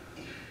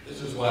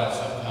 This is why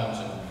sometimes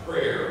in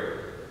prayer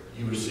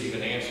you receive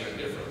an answer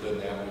different than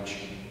that which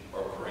you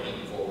are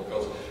praying for,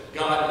 because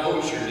God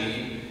knows your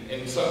need,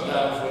 and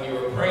sometimes when you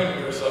are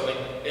praying for something,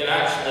 it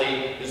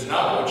actually is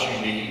not what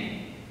you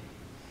need,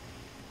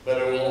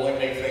 but it will only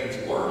make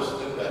things worse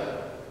than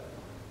better.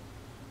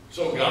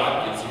 So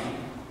God gives you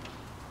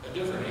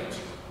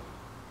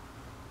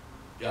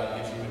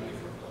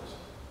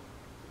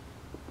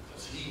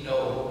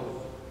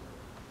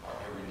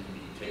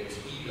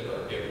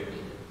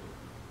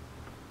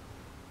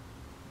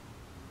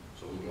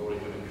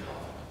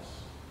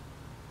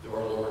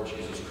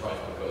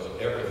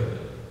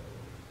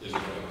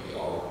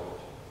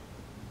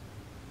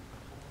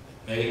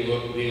may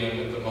look dim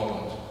at the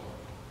moment.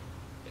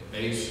 It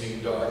may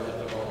seem dark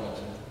at the moment.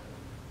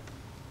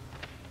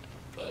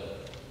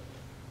 But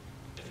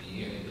in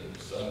the end, the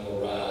sun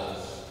will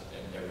rise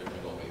and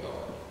everything will be all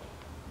right.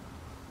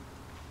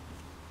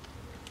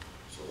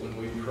 So when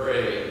we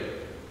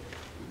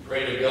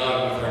pray to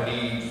God with our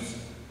needs.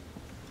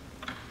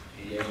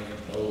 He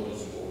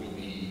knows what we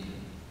need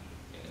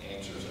and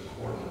answers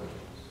accordingly.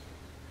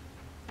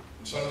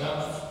 And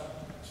sometimes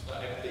it's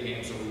not the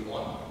answer we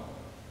want,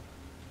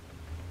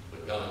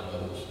 but God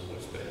knows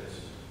what's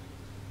best.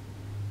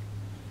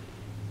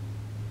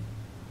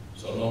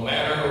 So no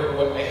matter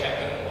what may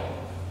happen in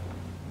life,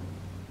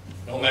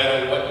 no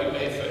matter what you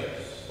may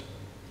face,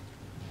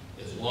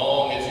 as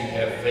long as you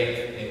have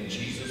faith in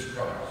Jesus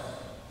Christ,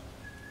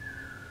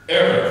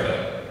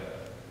 everything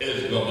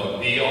is going to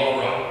be all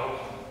right.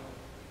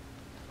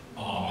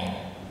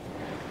 Amen.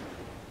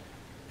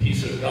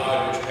 Peace of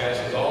God, which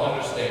passes all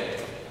understanding,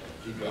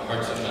 keep your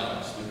hearts and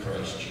minds through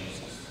Christ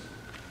Jesus.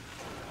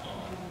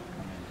 Amen.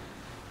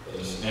 Let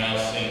us now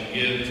sing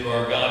 "Give to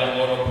Our God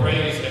Immortal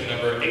Praise," hymn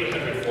number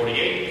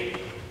 848.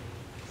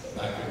 The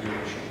back of your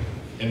worship.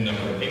 Hymn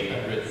number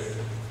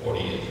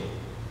 848.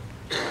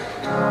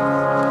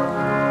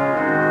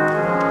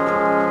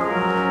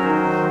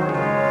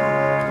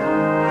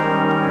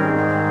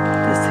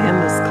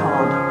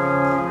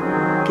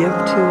 Give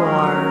to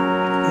our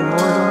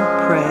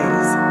immortal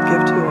praise.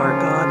 Give to our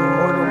God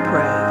immortal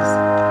praise.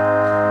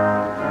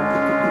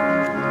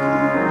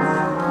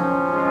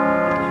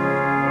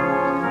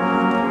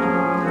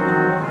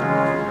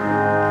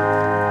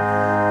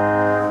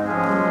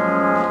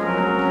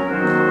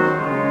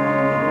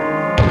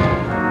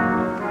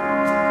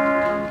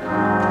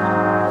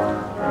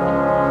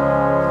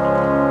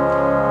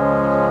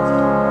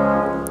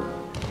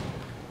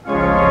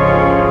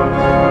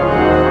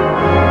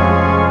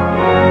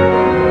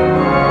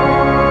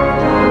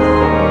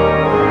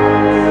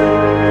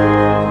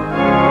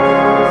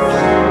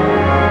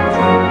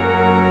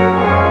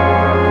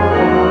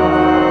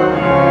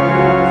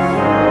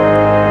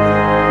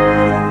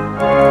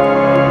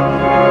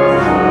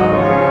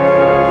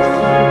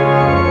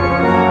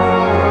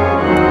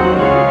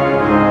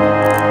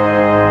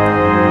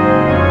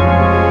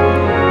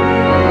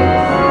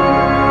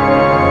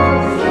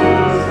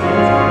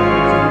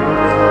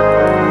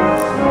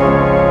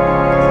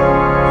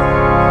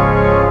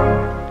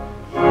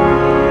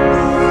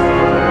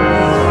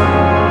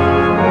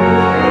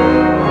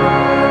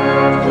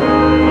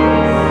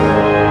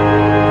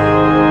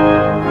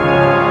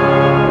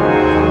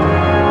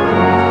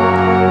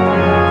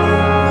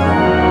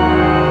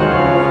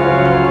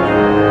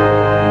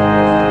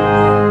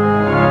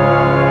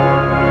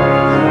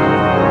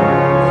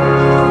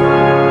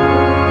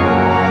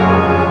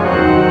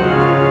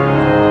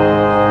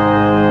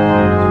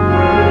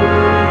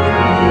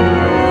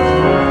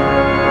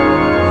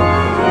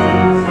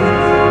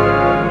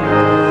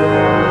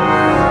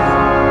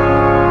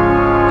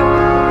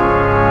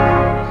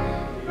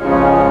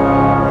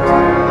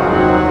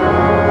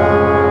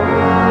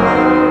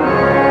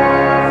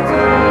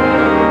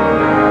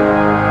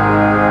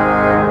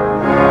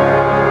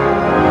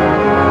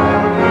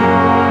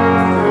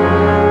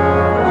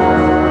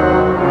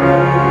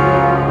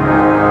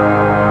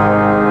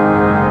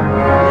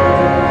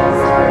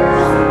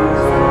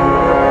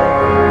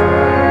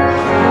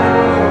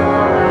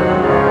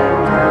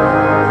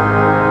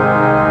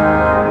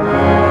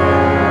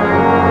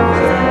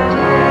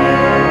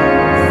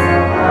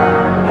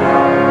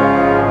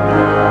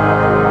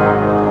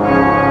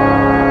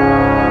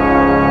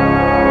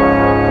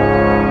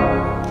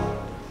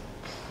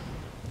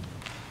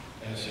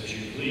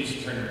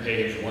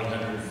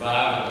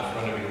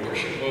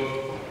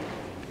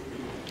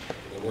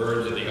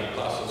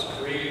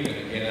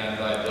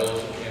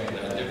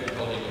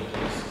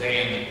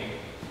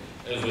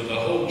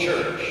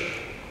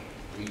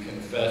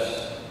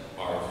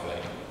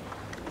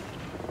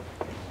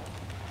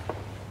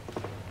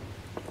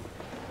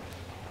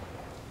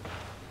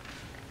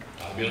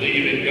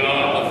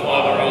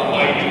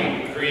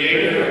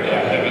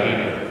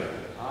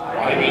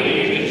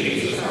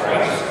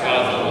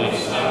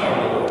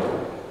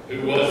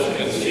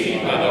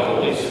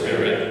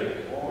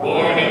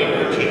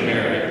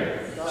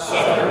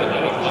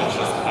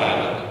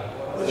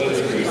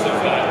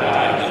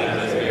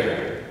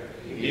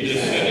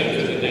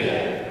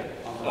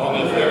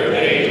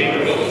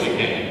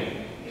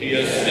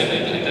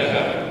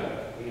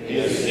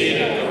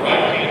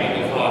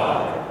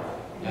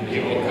 He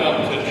will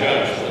come to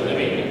judge the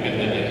living and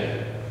the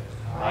dead.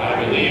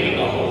 I believe in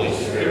the Holy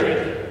Spirit.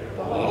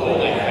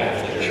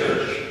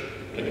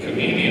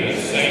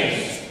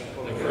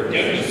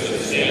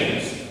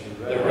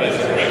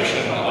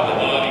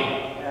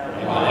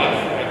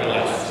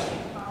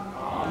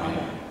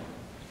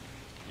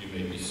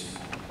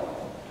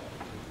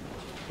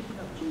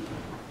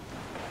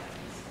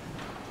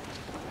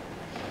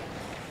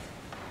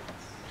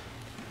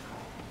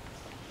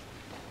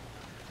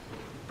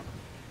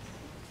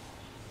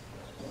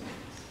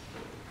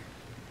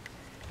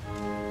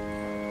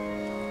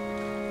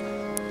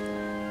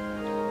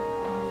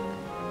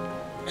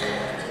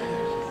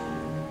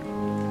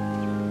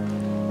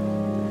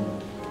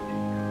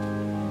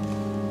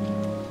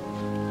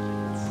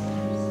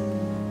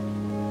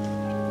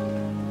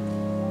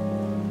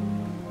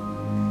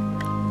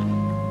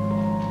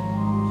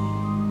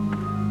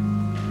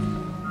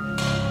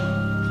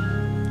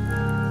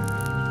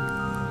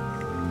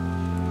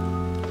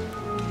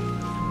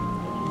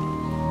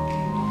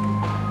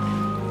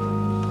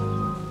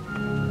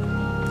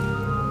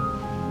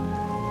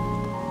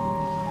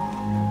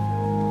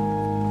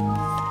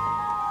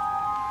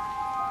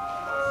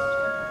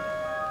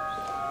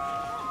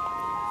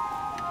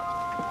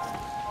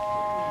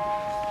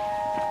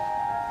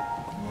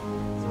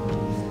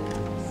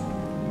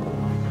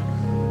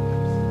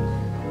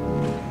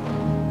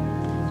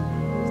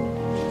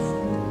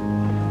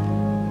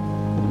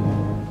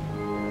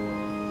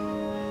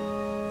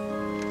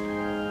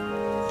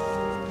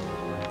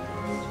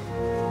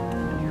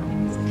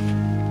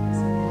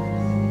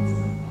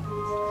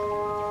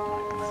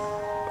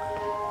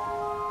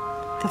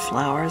 The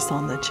flowers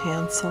on the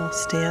chancel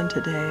stand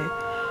today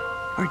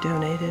are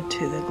donated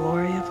to the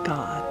glory of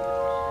God.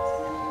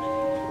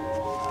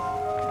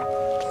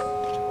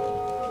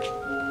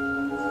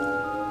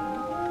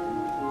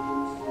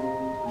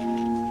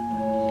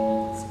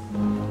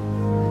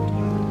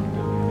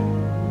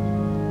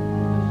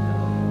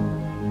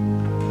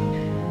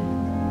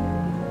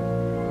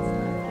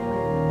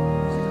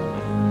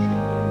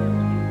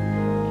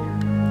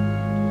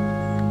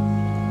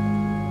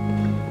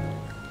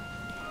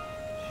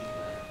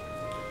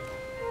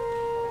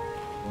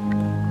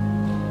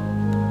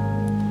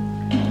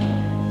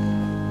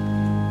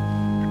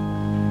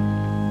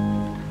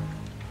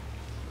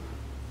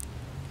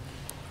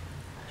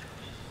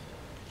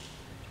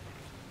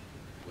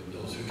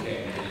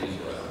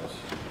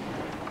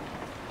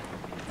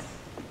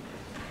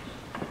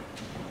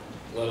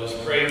 Let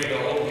us pray for the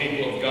whole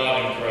people of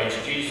God in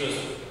Christ Jesus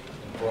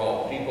and for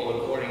all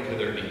people according to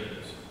their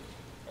needs.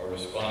 Our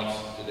response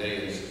today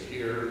is,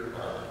 hear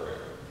our prayer.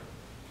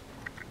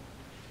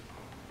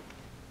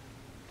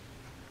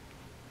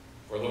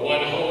 For the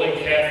one holy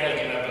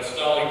Catholic and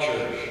Apostolic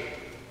Church,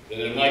 that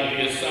it might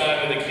be a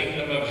sign of the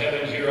kingdom of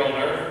heaven here on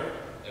earth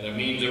and a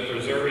means of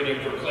preserving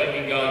and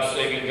proclaiming God's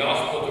saving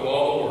gospel to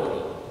all the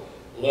world,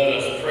 let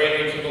us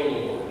pray to the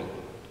Lord.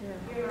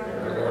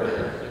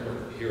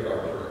 Hear our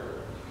prayer.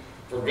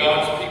 For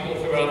God's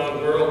people throughout the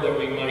world, that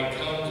we might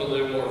come to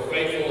live more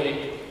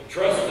faithfully,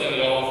 trusting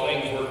that all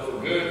things work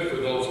for good for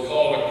those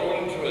called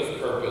according to his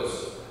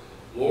purpose.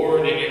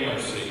 Lord, in your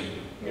mercy.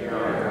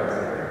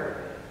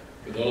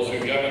 For those who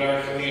govern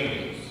our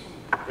communities,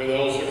 for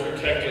those who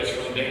protect us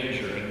from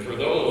danger, and for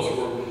those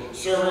who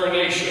serve our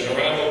nation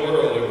around the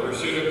world in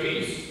pursuit of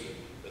peace,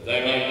 that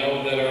they might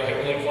know that our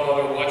Heavenly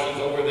Father watches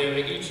over them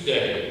each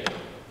day.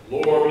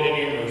 Lord, in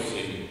your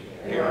mercy.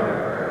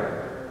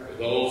 For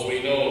those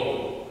we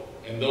know,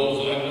 and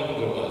those unknown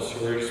to us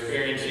who are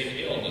experiencing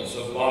illness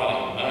of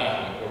body,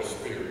 mind, or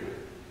spirit,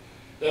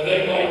 that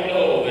they might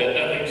know that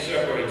nothing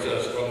separates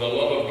us from the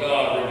love of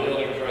God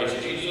revealed in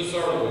Christ Jesus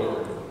our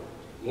Lord.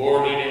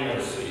 Lord, in your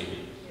mercy.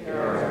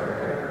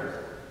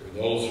 For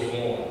those who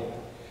mourn,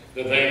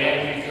 that they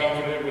might be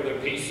comforted with the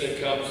peace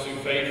that comes through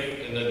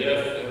faith in the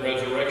death and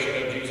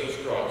resurrection of Jesus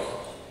Christ.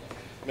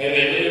 May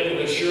they live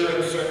with a sure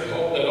and certain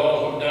hope that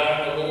all who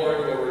die in the Lord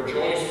will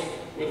rejoice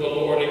with the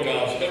Lord in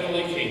God's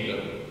heavenly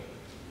kingdom.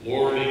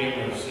 Lord, in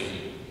your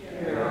mercy.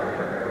 In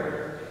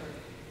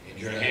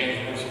your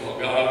hands, merciful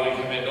God, we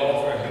commit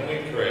all for whom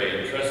we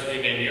pray,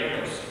 trusting in your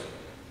mercy,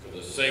 for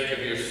the sake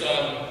of your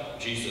Son,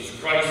 Jesus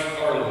Christ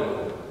our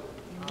Lord.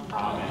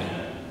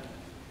 Amen.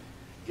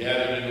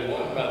 Gathered into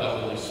one by the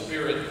Holy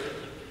Spirit,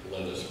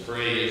 let us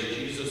pray as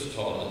Jesus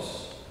taught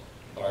us.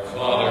 Our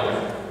Father,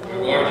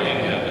 who art in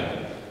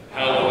heaven,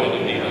 hallowed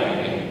be thy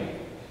name.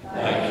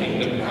 Thy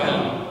kingdom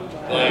come,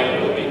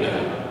 thy will be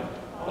done,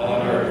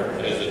 on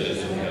earth as it is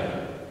in heaven.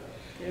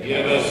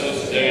 Give us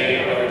this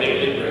day our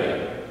daily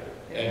bread,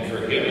 and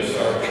forgive us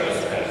our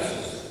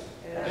trespasses,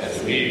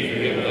 as we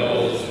forgive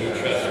those who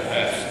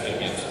trespass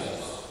against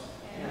us.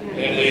 And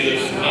lead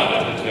us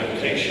not into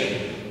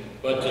temptation,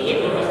 but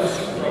deliver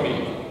us from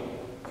evil.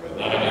 For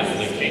thine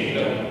is the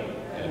kingdom,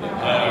 and the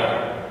power,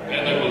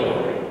 and the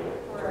glory,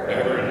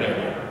 forever and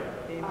ever.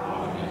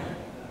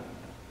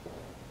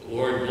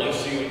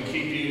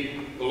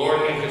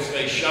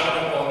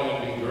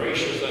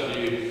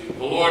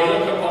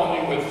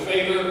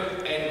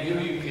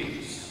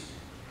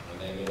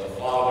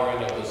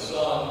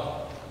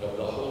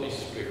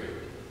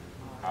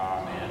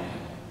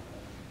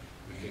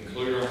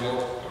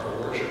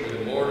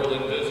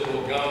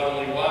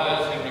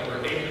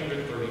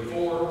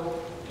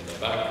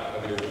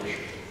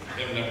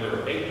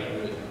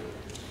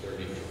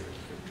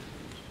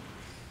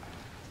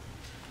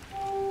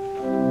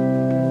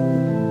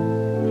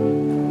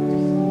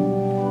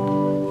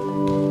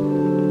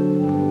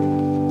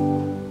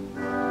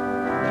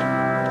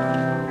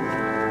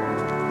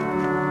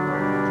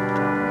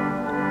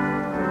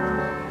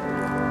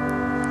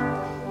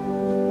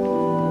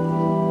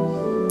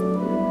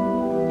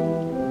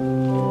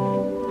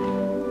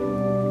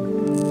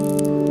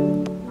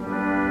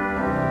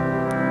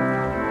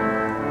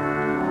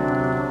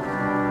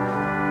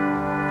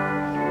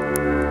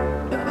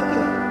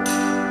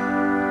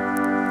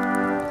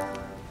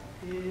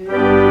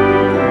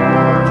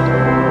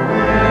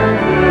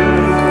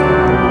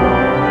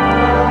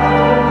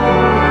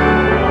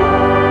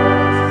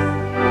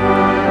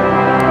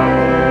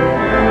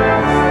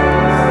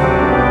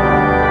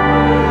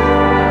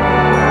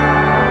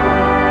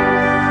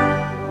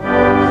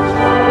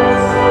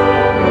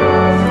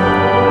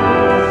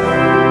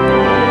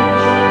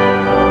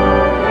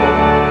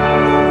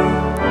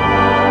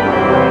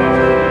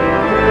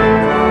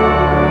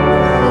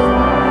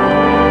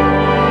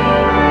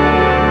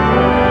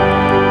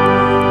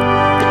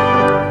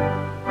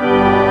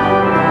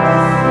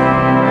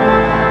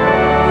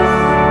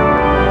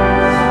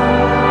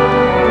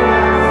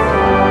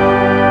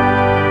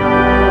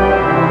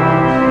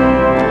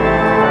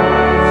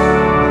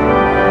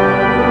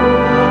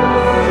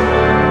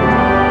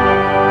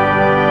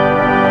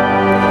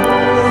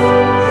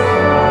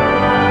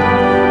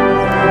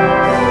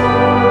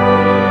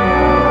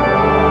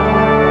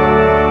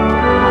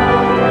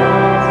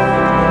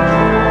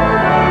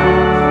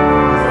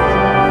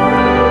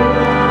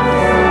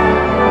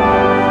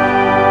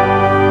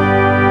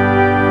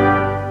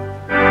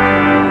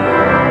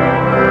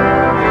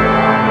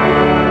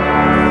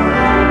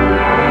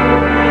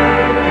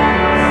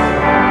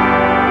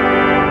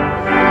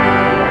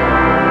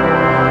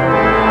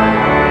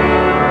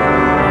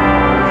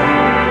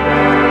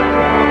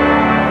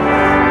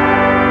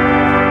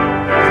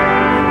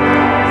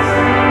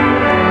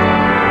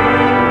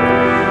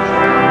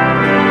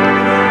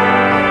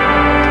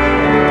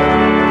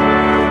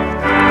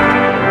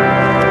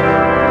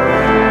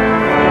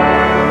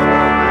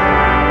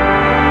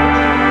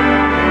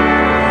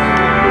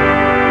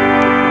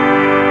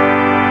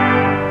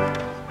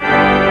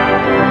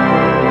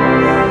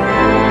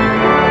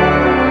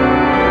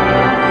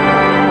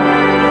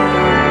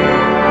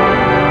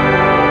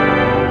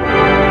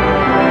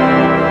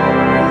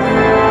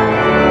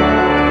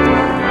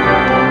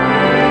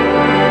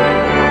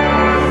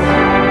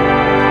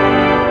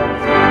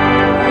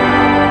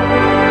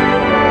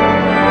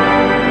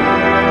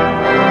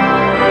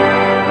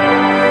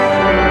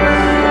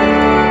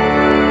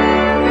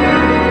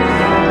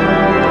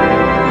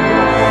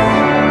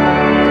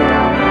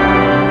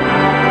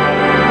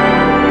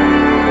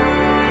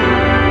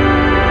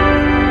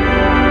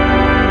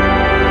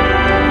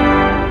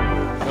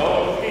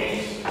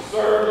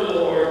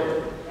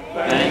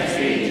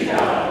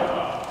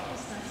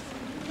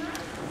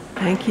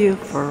 you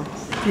for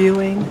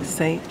viewing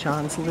St.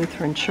 John's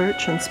Lutheran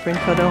Church in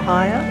Springfield,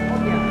 Ohio.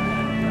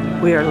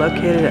 We are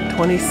located at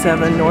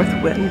 27 North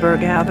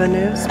Wittenberg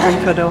Avenue,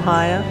 Springfield,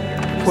 Ohio,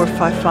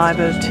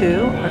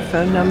 45502. Our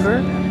phone number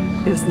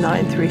is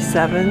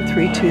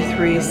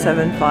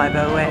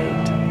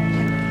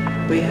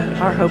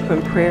 937-323-7508. Our hope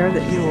and prayer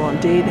that you will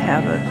indeed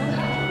have a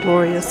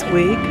glorious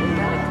week.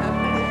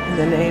 In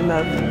the name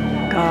of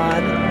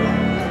God,